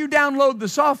once you download the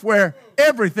software,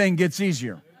 everything gets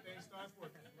easier.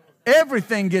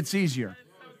 Everything gets easier.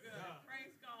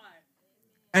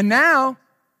 And now,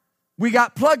 we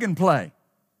got plug and play.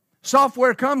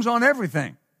 Software comes on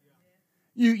everything.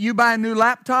 You buy a new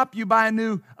laptop, you buy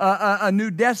a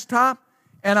new desktop,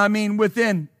 and I mean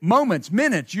within moments,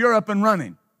 minutes, you're up and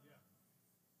running.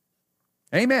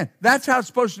 Amen. That's how it's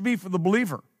supposed to be for the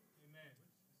believer.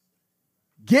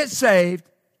 Get saved,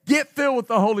 get filled with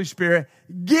the Holy Spirit,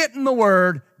 get in the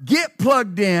Word, get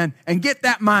plugged in, and get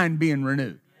that mind being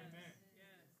renewed.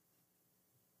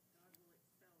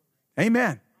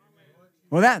 Amen.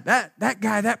 Well, that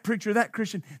guy, that preacher, that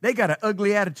Christian, they got an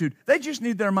ugly attitude. They just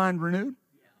need their mind renewed.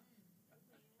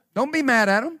 Don't be mad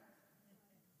at them.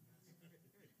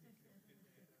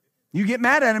 You get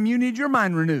mad at them, you need your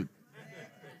mind renewed.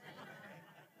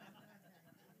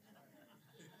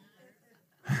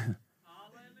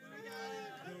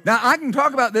 Now, I can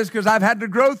talk about this because I've had to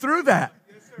grow through that.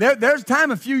 There's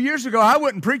time a few years ago I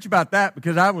wouldn't preach about that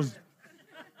because I was...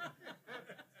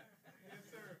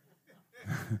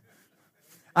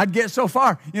 I'd get so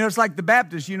far. It's like the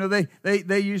Baptists,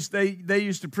 they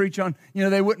used to preach on,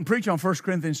 they wouldn't preach on 1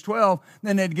 Corinthians 12.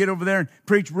 Then they'd get over there and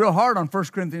preach real hard on 1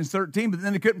 Corinthians 13, but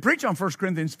then they couldn't preach on 1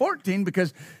 Corinthians 14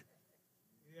 because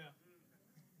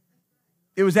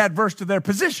it was adverse to their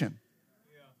position.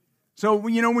 So,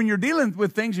 when you're dealing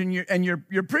with things and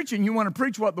you're preaching, you want to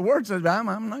preach what the Word says. I'm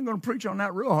not going to preach on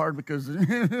that real hard because,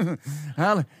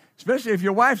 especially if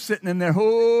your wife's sitting in there,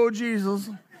 oh, Jesus.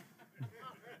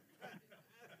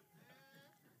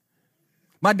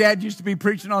 My dad used to be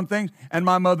preaching on things, and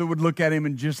my mother would look at him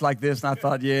and just like this, and I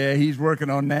thought, yeah, he's working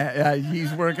on that. Yeah,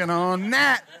 he's working on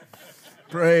that.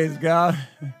 Praise God.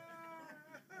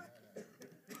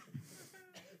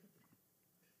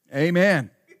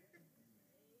 Amen.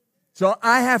 So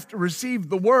I have to receive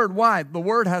the Word. Why? The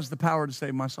Word has the power to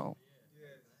save my soul.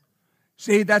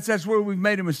 See, that's where we've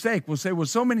made a mistake. We'll say, well,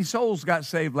 so many souls got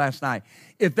saved last night.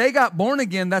 If they got born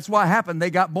again, that's what happened. They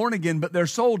got born again, but their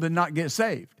soul did not get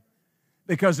saved.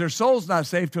 Because their soul's not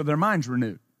saved till their mind's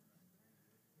renewed.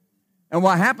 And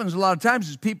what happens a lot of times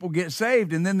is people get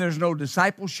saved and then there's no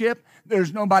discipleship.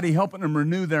 There's nobody helping them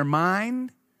renew their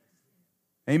mind.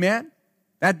 Amen?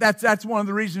 That's one of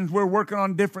the reasons we're working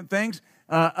on different things.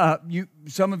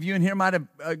 Some of you in here might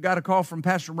have got a call from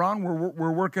Pastor Ron.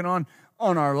 We're working on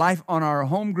our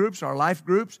home groups, our life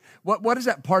groups. What is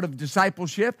that part of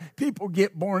discipleship? People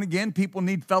get born again. People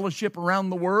need fellowship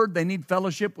around the Word. They need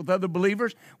fellowship with other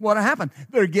believers. What happened?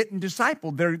 They're getting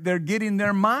discipled. They're getting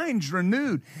their minds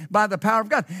renewed by the power of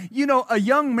God. A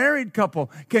young married couple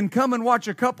can come and watch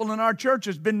a couple in our church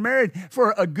that's been married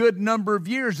for a good number of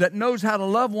years that knows how to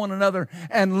love one another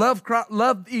and love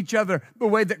each other the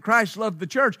way that Christ loved the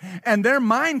church. And their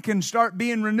mind can start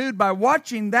being renewed by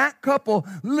watching that couple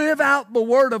live out the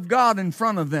Word of God in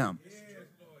front of them.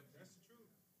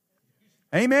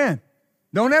 Amen.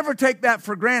 Don't ever take that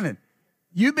for granted.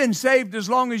 You've been saved as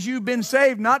long as you've been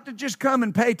saved, not to just come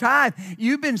and pay tithe.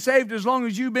 You've been saved as long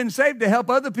as you've been saved to help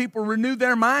other people renew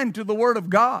their mind to the Word of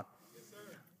God.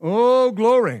 Oh,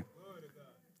 glory.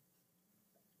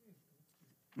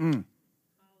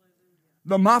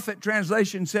 The Moffat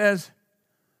translation says,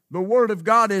 the Word of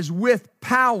God is with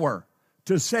power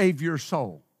to save your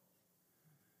soul.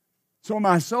 So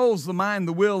my soul's the mind,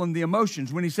 the will, and the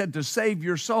emotions. When he said to save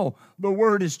your soul, the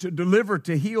word is to deliver,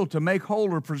 to heal, to make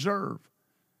whole, or preserve.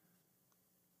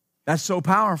 That's so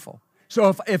powerful.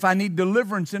 So if I need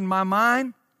deliverance in my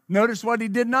mind, notice what he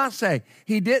did not say.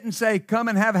 He didn't say, come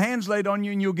and have hands laid on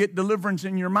you and you'll get deliverance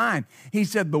in your mind. He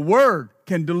said the Word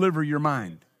can deliver your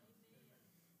mind.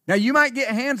 Now you might get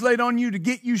hands laid on you to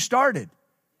get you started.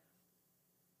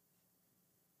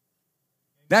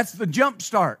 That's the jump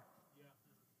start.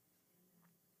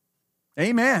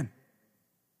 Amen.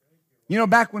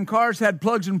 Back when cars had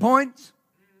plugs and points.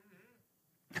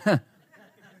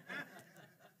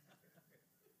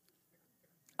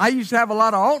 I used to have a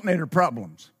lot of alternator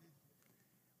problems.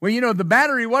 Well, the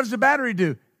battery, what does the battery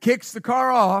do? Kicks the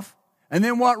car off, and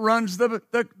then what runs the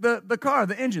car,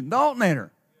 the engine? The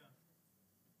alternator.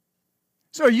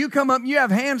 So you come up and you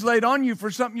have hands laid on you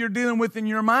for something you're dealing with in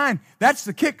your mind. That's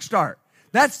the kick start.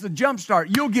 That's the jump start.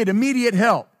 You'll get immediate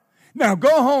help. Now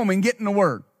go home and get in the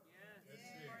Word.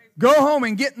 Go home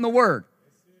and get in the Word.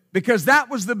 Because that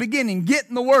was the beginning. Get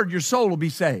in the Word, your soul will be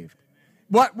saved.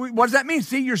 What does that mean?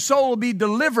 See, your soul will be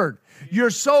delivered. Your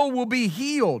soul will be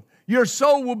healed. Your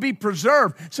soul will be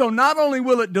preserved. So not only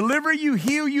will it deliver you,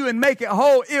 heal you, and make it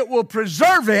whole, it will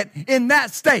preserve it in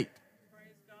that state.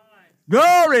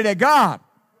 Glory to God.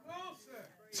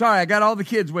 Sorry, I got all the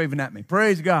kids waving at me.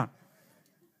 Praise God.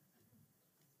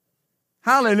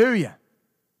 Hallelujah.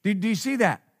 Do you see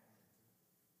that?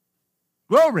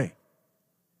 Glory.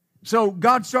 So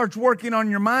God starts working on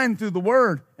your mind through the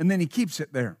Word, and then He keeps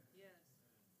it there.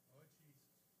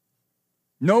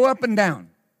 No up and down.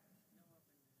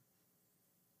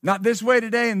 Not this way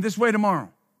today and this way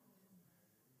tomorrow.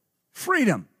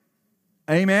 Freedom.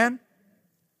 Amen.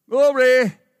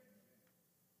 Glory.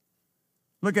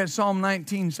 Look at Psalm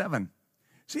 19:7.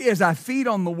 See, as I feed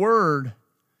on the Word,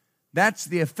 that's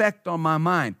the effect on my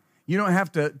mind. You don't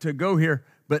have to go here,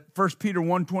 but 1 Peter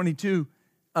 1:22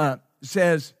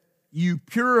 says, you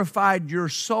purified your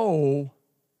soul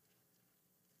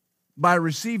by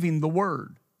receiving the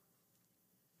Word.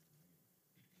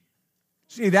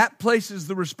 See, that places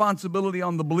the responsibility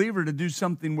on the believer to do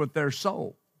something with their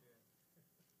soul.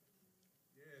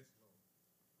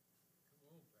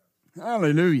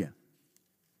 Hallelujah.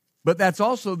 But that's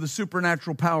also the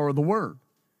supernatural power of the Word.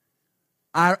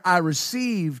 I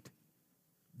received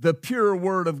the pure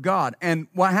Word of God. And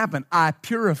what happened? I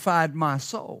purified my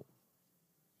soul.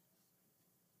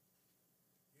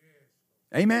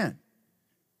 Amen.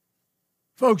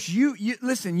 Folks, you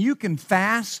listen, you can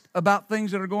fast about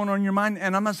things that are going on in your mind,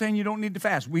 and I'm not saying you don't need to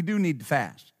fast. We do need to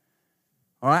fast.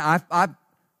 All right,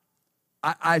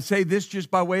 I say this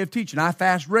just by way of teaching. I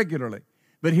fast regularly.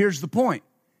 But here's the point.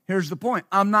 Here's the point.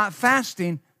 I'm not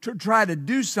fasting to try to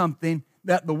do something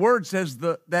that the Word says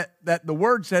that the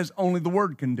Word says only the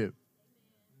Word can do.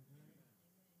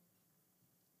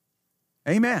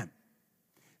 Amen.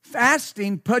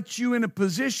 Fasting puts you in a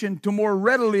position to more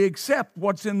readily accept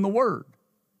what's in the Word.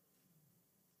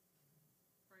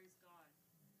 Praise God.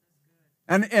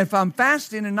 That's good. And if I'm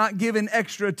fasting and not giving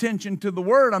extra attention to the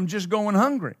Word, I'm just going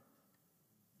hungry.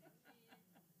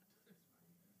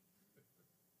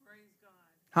 Praise God.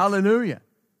 Hallelujah.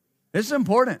 This is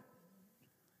important.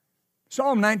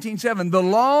 Psalm 19:7, the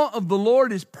law of the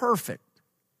Lord is perfect.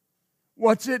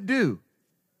 What's it do?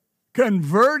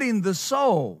 Converting the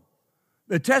soul.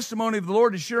 The testimony of the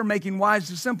Lord is sure, making wise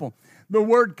the simple. The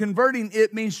word converting,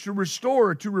 it means to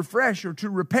restore, to refresh, or to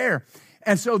repair.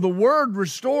 And so the word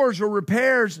restores or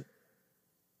repairs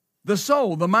the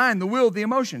soul, the mind, the will, the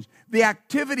emotions, the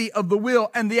activity of the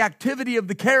will, and the activity of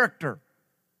the character.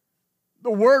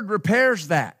 The word repairs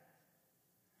that.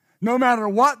 No matter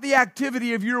what the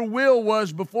activity of your will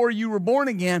was before you were born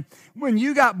again, when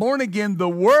you got born again, the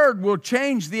Word will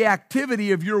change the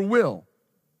activity of your will.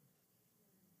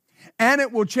 And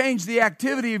it will change the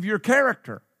activity of your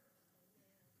character.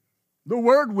 The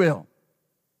Word will.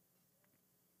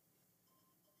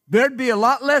 There'd be a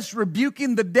lot less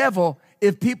rebuking the devil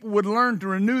if people would learn to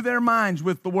renew their minds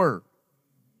with the Word.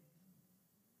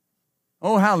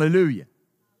 Oh, hallelujah.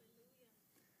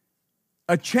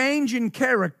 A change in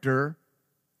character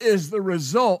is the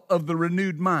result of the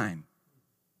renewed mind.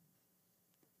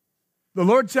 The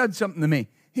Lord said something to me.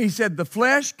 He said, the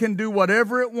flesh can do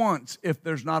whatever it wants if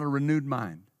there's not a renewed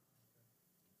mind.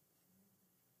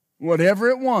 Whatever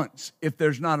it wants if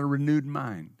there's not a renewed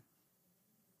mind.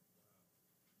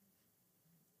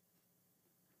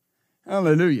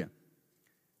 Hallelujah.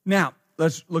 Now,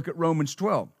 let's look at Romans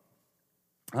 12.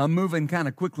 I'm moving kind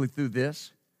of quickly through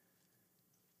this.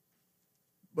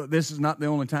 But this is not the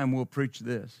only time we'll preach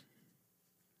this.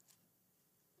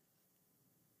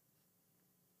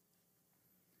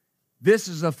 This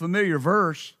is a familiar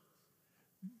verse.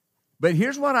 But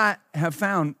here's what I have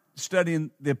found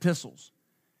studying the epistles.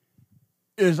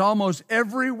 Is almost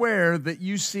everywhere that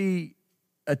you see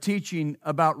a teaching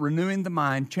about renewing the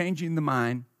mind, changing the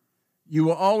mind, you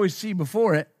will always see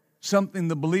before it something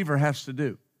the believer has to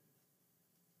do.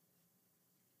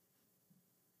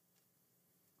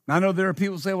 I know there are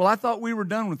people who say, well, I thought we were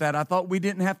done with that. I thought we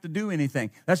didn't have to do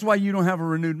anything. That's why you don't have a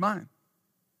renewed mind.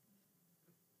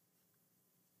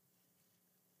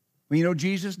 Well, you know,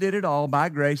 Jesus did it all by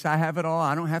grace. I have it all.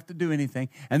 I don't have to do anything.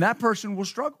 And that person will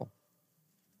struggle.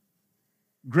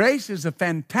 Grace is a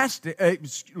fantastic,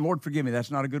 Lord forgive me,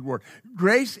 that's not a good word.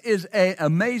 Grace is an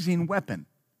amazing weapon.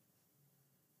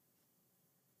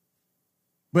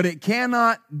 But it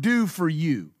cannot do for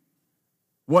you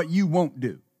what you won't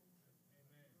do.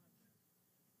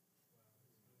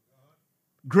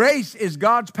 Grace is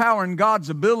God's power and God's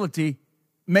ability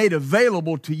made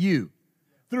available to you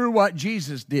through what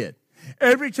Jesus did.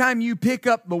 Every time you pick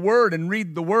up the Word and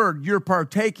read the Word, you're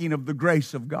partaking of the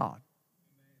grace of God.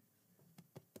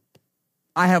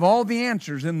 I have all the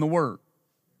answers in the Word.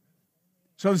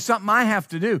 So it's something I have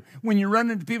to do. When you run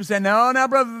into people saying, no,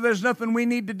 brother, there's nothing we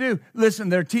need to do. Listen,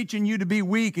 they're teaching you to be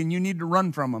weak and you need to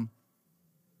run from them.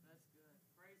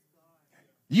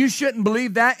 You shouldn't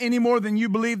believe that any more than you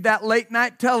believe that late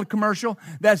night telecommercial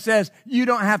that says you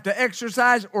don't have to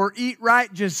exercise or eat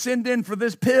right, just send in for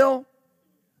this pill.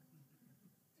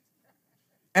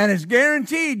 And it's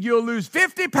guaranteed you'll lose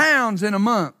 50 pounds in a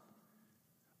month.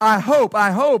 I hope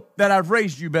that I've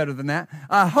raised you better than that.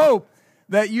 I hope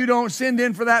that you don't send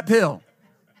in for that pill.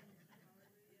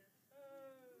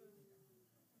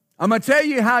 I'm going to tell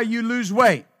you how you lose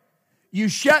weight. You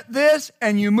shut this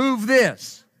and you move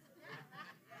this.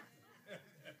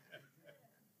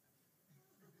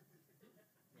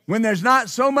 When there's not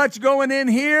so much going in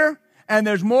here and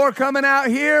there's more coming out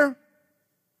here,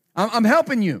 I'm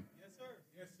helping you. Yes, sir.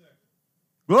 Yes, sir.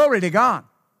 Glory to God.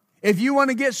 If you want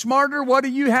to get smarter, what do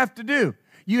you have to do?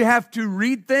 You have to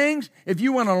read things. If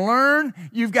you want to learn,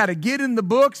 you've got to get in the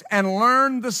books and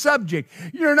learn the subject.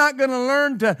 You're not going to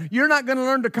learn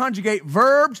to conjugate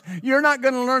verbs. You're not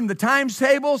going to learn the times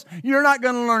tables. You're not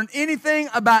going to learn anything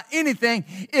about anything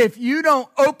if you don't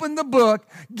open the book,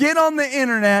 get on the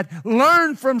internet,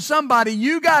 learn from somebody.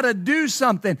 You got to do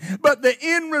something. But the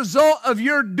end result of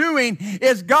your doing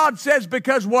is, God says,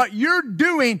 because what you're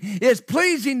doing is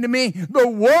pleasing to me, the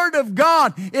Word of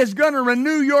God is going to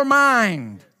renew your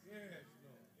mind.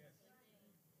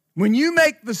 When you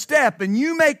make the step and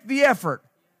you make the effort,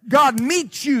 God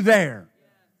meets you there.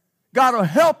 God will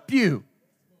help you.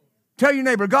 Tell your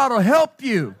neighbor, God will help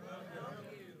you.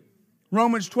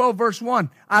 Romans 12, verse 1.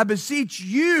 I beseech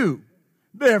you,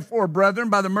 therefore, brethren,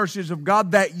 by the mercies of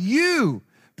God, that you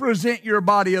present your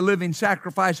body a living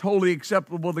sacrifice, wholly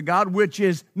acceptable to God, which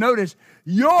is, notice,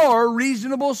 your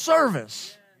reasonable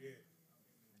service.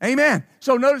 Amen.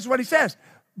 So notice what he says.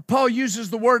 Paul uses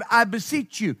the word, I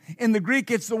beseech you. In the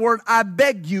Greek, it's the word, I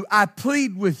beg you, I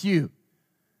plead with you.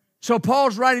 So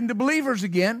Paul's writing to believers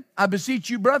again, I beseech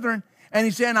you, brethren, and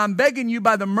he's saying, I'm begging you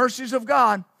by the mercies of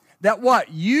God, that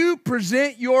what? You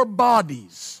present your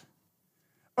bodies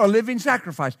a living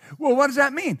sacrifice. Well, what does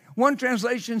that mean? One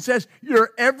translation says,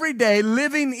 your everyday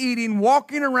living, eating,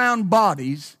 walking around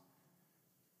bodies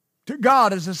to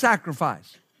God as a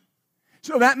sacrifice.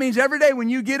 So that means every day when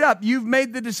you get up, you've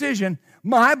made the decision,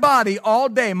 my body all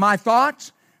day, my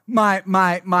thoughts, what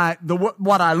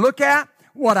I look at,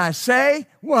 what I say,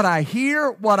 what I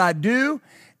hear, what I do,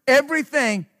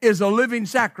 everything is a living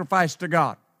sacrifice to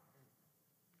God.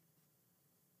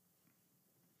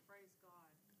 Praise God.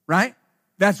 Right?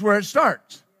 That's where it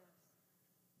starts.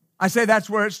 I say that's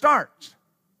where it starts.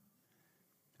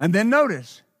 And then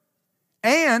notice,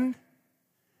 and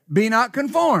be not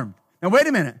conformed. Now wait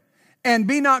a minute. And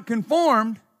be not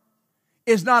conformed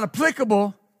is not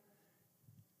applicable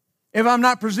if I'm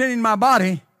not presenting my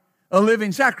body a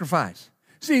living sacrifice.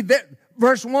 See, that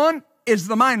verse 1 is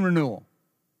the mind renewal.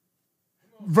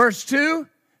 Verse 2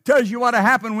 tells you what will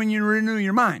happen when you renew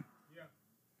your mind.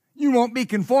 You won't be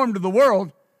conformed to the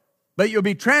world, but you'll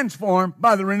be transformed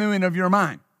by the renewing of your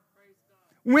mind.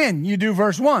 When you do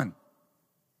verse 1.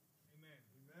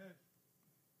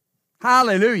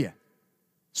 Hallelujah.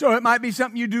 So it might be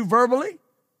something you do verbally.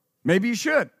 Maybe you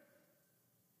should.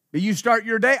 But you start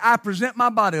your day, I present my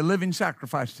body a living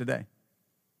sacrifice today.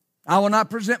 I will not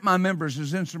present my members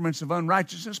as instruments of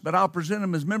unrighteousness, but I'll present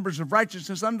them as members of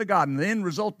righteousness unto God. And the end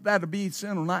result of that will be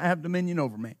sin will not have dominion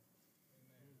over me.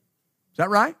 Is that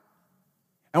right?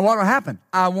 And what will happen?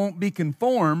 I won't be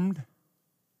conformed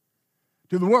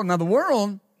to the world. Now, the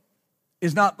world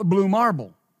is not the blue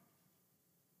marble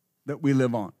that we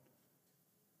live on.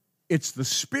 It's the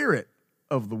spirit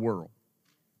of the world.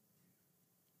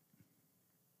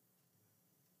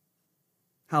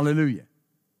 Hallelujah.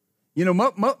 You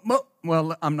know,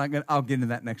 well, I'll get into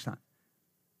that next time.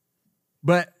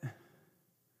 But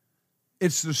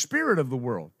it's the spirit of the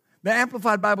world. The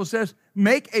Amplified Bible says,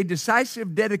 make a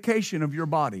decisive dedication of your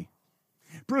body,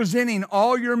 presenting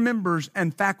all your members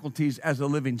and faculties as a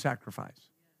living sacrifice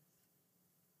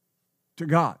to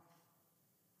God.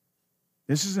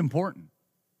 This is important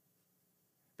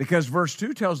because verse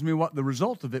 2 tells me what the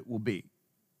result of it will be.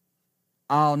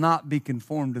 I'll not be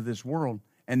conformed to this world.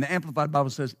 And the Amplified Bible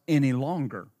says, any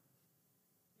longer.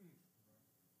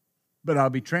 But I'll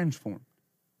be transformed.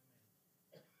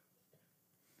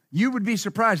 You would be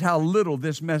surprised how little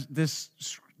these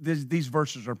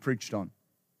verses are preached on.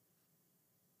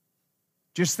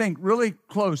 Just think really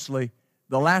closely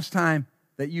the last time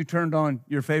that you turned on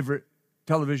your favorite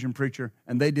television preacher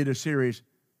and they did a series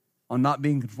on not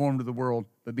being conformed to the world,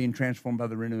 but being transformed by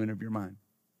the renewing of your mind.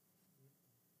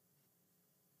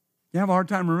 You have a hard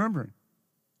time remembering.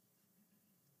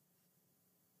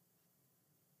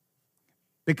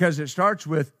 Because it starts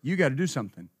with, you got to do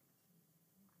something.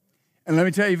 And let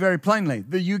me tell you very plainly,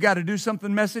 the you got to do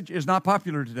something message is not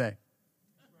popular today.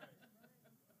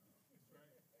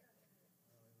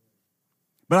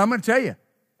 But I'm going to tell you,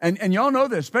 and y'all know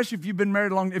this, especially if you've been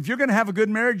married long, if you're going to have a good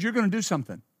marriage, you're going to do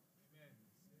something.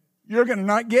 You're going to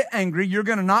not get angry. You're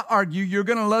going to not argue. You're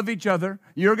going to love each other.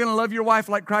 You're going to love your wife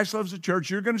like Christ loves the church.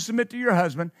 You're going to submit to your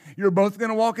husband. You're both going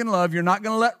to walk in love. You're not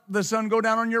going to let the sun go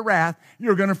down on your wrath.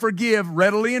 You're going to forgive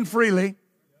readily and freely.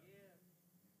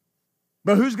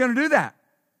 But who's going to do that?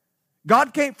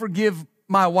 God can't forgive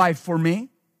my wife for me.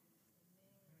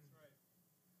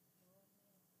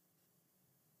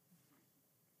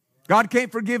 God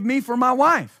can't forgive me for my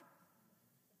wife.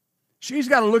 She's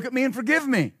got to look at me and forgive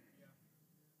me.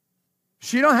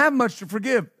 She don't have much to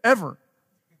forgive, ever.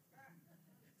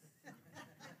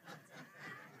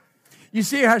 You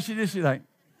see how she's like,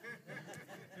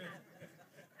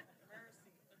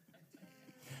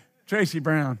 Tracy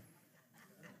Brown.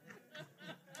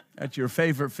 That's your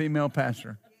favorite female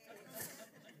pastor.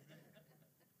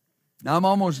 Now, I'm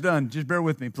almost done. Just bear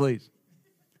with me, please.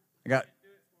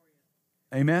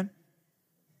 Amen?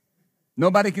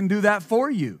 Nobody can do that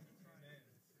for you.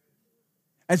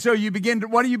 And so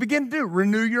what do you begin to do?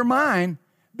 Renew your mind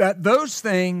that those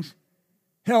things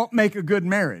help make a good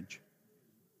marriage.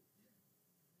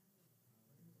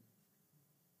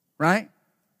 Right?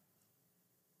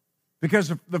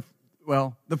 Because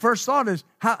the first thought is,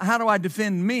 how do I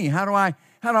defend me? How do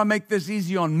I make this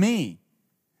easy on me?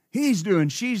 He's doing,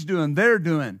 she's doing, they're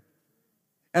doing.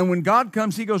 And when God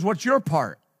comes, he goes, what's your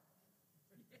part?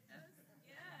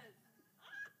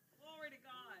 Glory to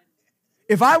God.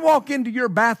 If I walk into your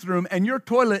bathroom and your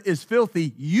toilet is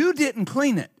filthy, you didn't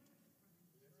clean it.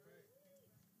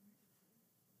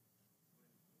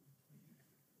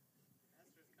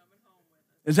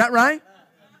 Is that right?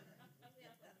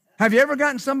 Have you ever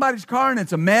gotten somebody's car and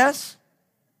it's a mess?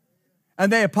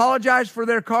 And they apologize for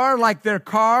their car like their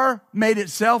car made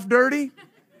itself dirty?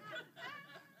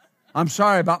 I'm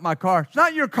sorry about my car. It's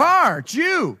not your car, it's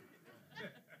you.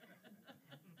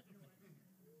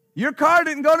 Your car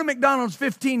didn't go to McDonald's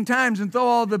 15 times and throw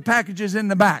all the packages in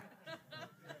the back.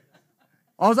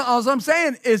 All I'm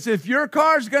saying is if your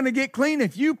car's going to get clean,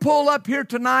 if you pull up here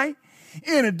tonight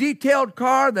in a detailed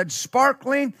car that's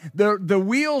sparkling, the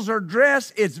wheels are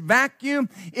dressed, it's vacuum,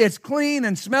 it's clean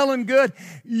and smelling good,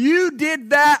 you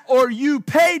did that or you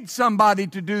paid somebody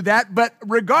to do that, but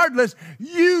regardless,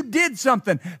 you did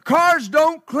something. Cars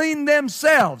don't clean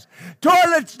themselves.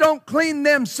 Toilets don't clean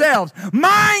themselves.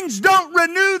 Minds don't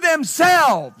renew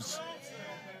themselves.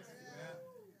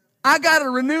 I got to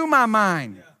renew my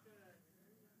mind.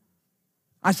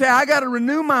 I say, I got to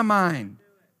renew my mind.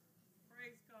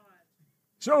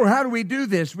 So how do we do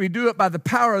this? We do it by the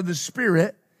power of the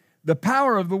Spirit, the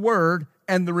power of the Word,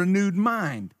 and the renewed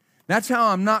mind. That's how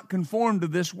I'm not conformed to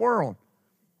this world.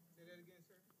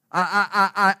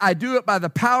 I do it by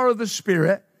the power of the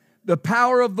Spirit, the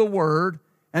power of the Word,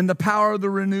 and the power of the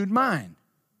renewed mind.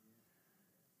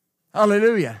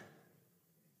 Hallelujah.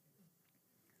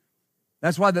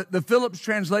 That's why the Phillips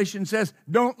translation says,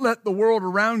 don't let the world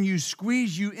around you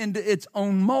squeeze you into its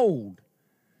own mold.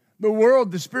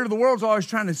 The spirit of the world is always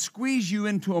trying to squeeze you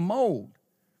into a mold.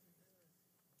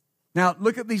 Now,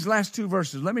 look at these last two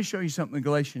verses. Let me show you something in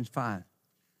Galatians 5.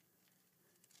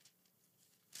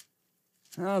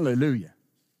 Hallelujah.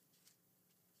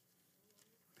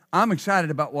 I'm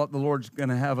excited about what the Lord's going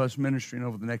to have us ministering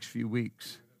over the next few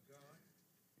weeks,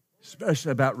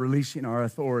 especially about releasing our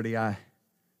authority. The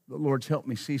Lord's helped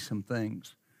me see some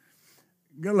things.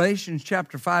 Galatians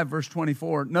chapter 5, verse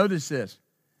 24. Notice this.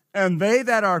 And they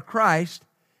that are Christ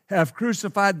have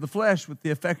crucified the flesh with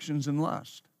the affections and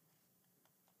lust.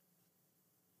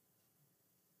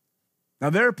 Now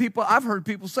there are people, I've heard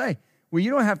people say, well,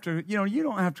 you don't have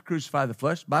to crucify the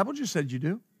flesh. The Bible just said you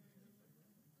do.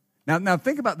 Now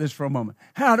think about this for a moment.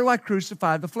 How do I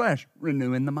crucify the flesh?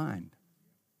 Renewing the mind.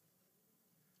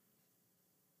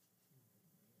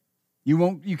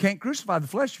 You can't crucify the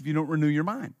flesh if you don't renew your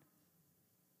mind.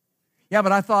 Yeah,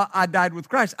 but I thought I died with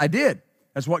Christ. I did.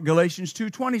 That's what Galatians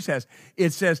 2:20 says.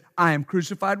 It says, I am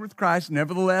crucified with Christ,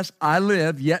 nevertheless I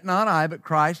live, yet not I, but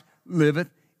Christ liveth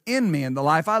in me. And the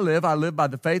life I live by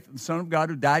the faith of the Son of God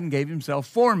who died and gave himself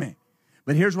for me.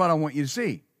 But here's what I want you to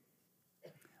see.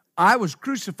 I was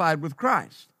crucified with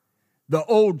Christ. The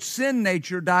old sin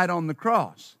nature died on the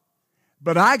cross.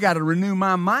 But I got to renew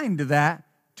my mind to that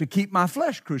to keep my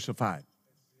flesh crucified.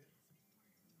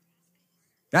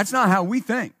 That's not how we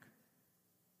think.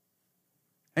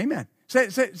 Amen. Say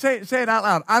it out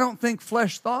loud. I don't think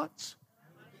flesh thoughts.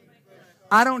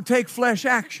 I don't take flesh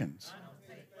actions.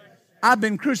 I've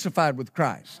been crucified with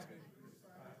Christ.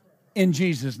 In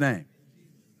Jesus' name.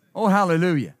 Oh,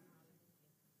 hallelujah.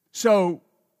 So,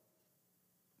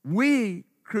 we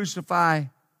crucify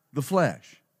the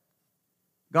flesh.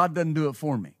 God doesn't do it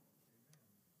for me.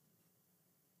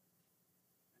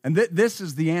 And this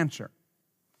is the answer.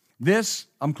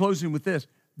 I'm closing with this.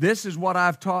 This is what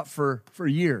I've taught for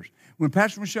years. When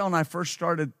Pastor Michelle and I first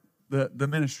started the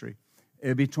ministry,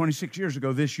 it'd be 26 years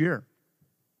ago this year.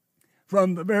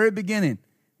 From the very beginning,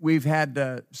 we've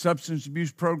had substance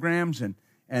abuse programs and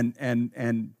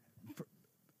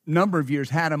number of years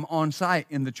had them on site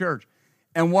in the church.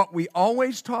 And what we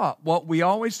always taught,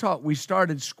 we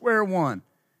started square one.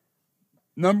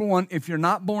 Number one, if you're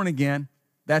not born again,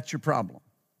 that's your problem.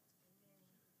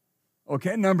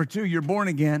 Okay, number two, you're born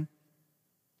again.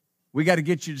 We got to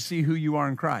get you to see who you are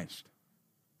in Christ.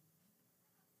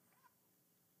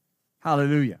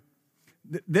 Hallelujah.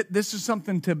 This is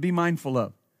something to be mindful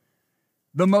of.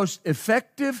 The most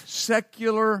effective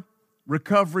secular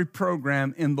recovery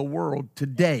program in the world to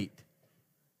date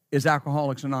is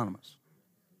Alcoholics Anonymous.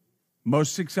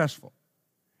 Most successful.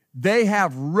 They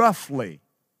have roughly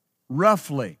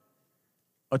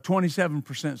a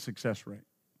 27% success rate.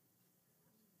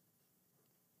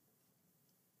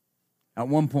 At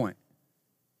one point.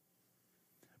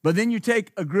 But then you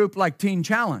take a group like Teen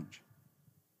Challenge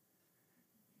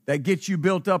that gets you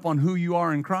built up on who you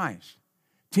are in Christ.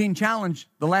 Teen Challenge,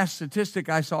 the last statistic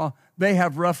I saw, they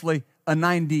have roughly a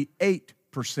 98%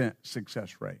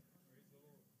 success rate.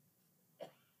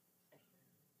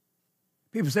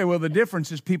 People say, well, the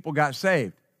difference is people got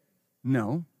saved.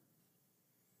 No.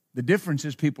 The difference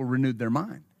is people renewed their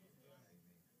mind.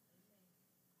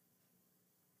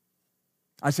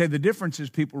 I say the difference is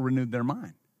people renewed their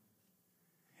mind.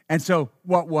 And so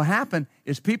what will happen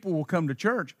is people will come to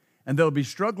church and they'll be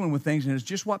struggling with things, and it's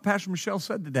just what Pastor Michelle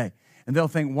said today. And they'll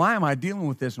think, why am I dealing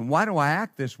with this, and why do I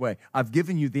act this way? I've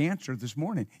given you the answer this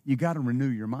morning. You got to renew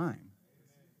your mind.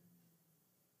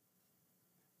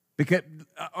 Because,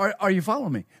 are you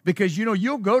following me? Because,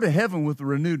 you'll go to heaven with a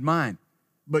renewed mind,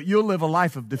 but you'll live a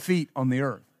life of defeat on the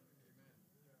earth.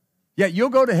 Yeah, you'll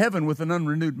go to heaven with an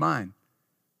unrenewed mind,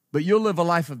 but you'll live a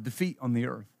life of defeat on the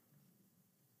earth.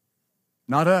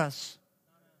 Not us.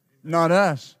 Not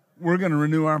us. We're going to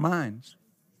renew our minds.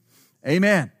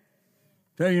 Amen.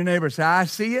 Tell your neighbor, say, I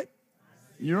see it.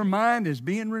 Your mind is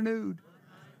being renewed.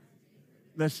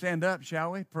 Let's stand up,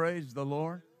 shall we? Praise the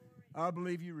Lord. I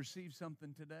believe you received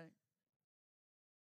something today.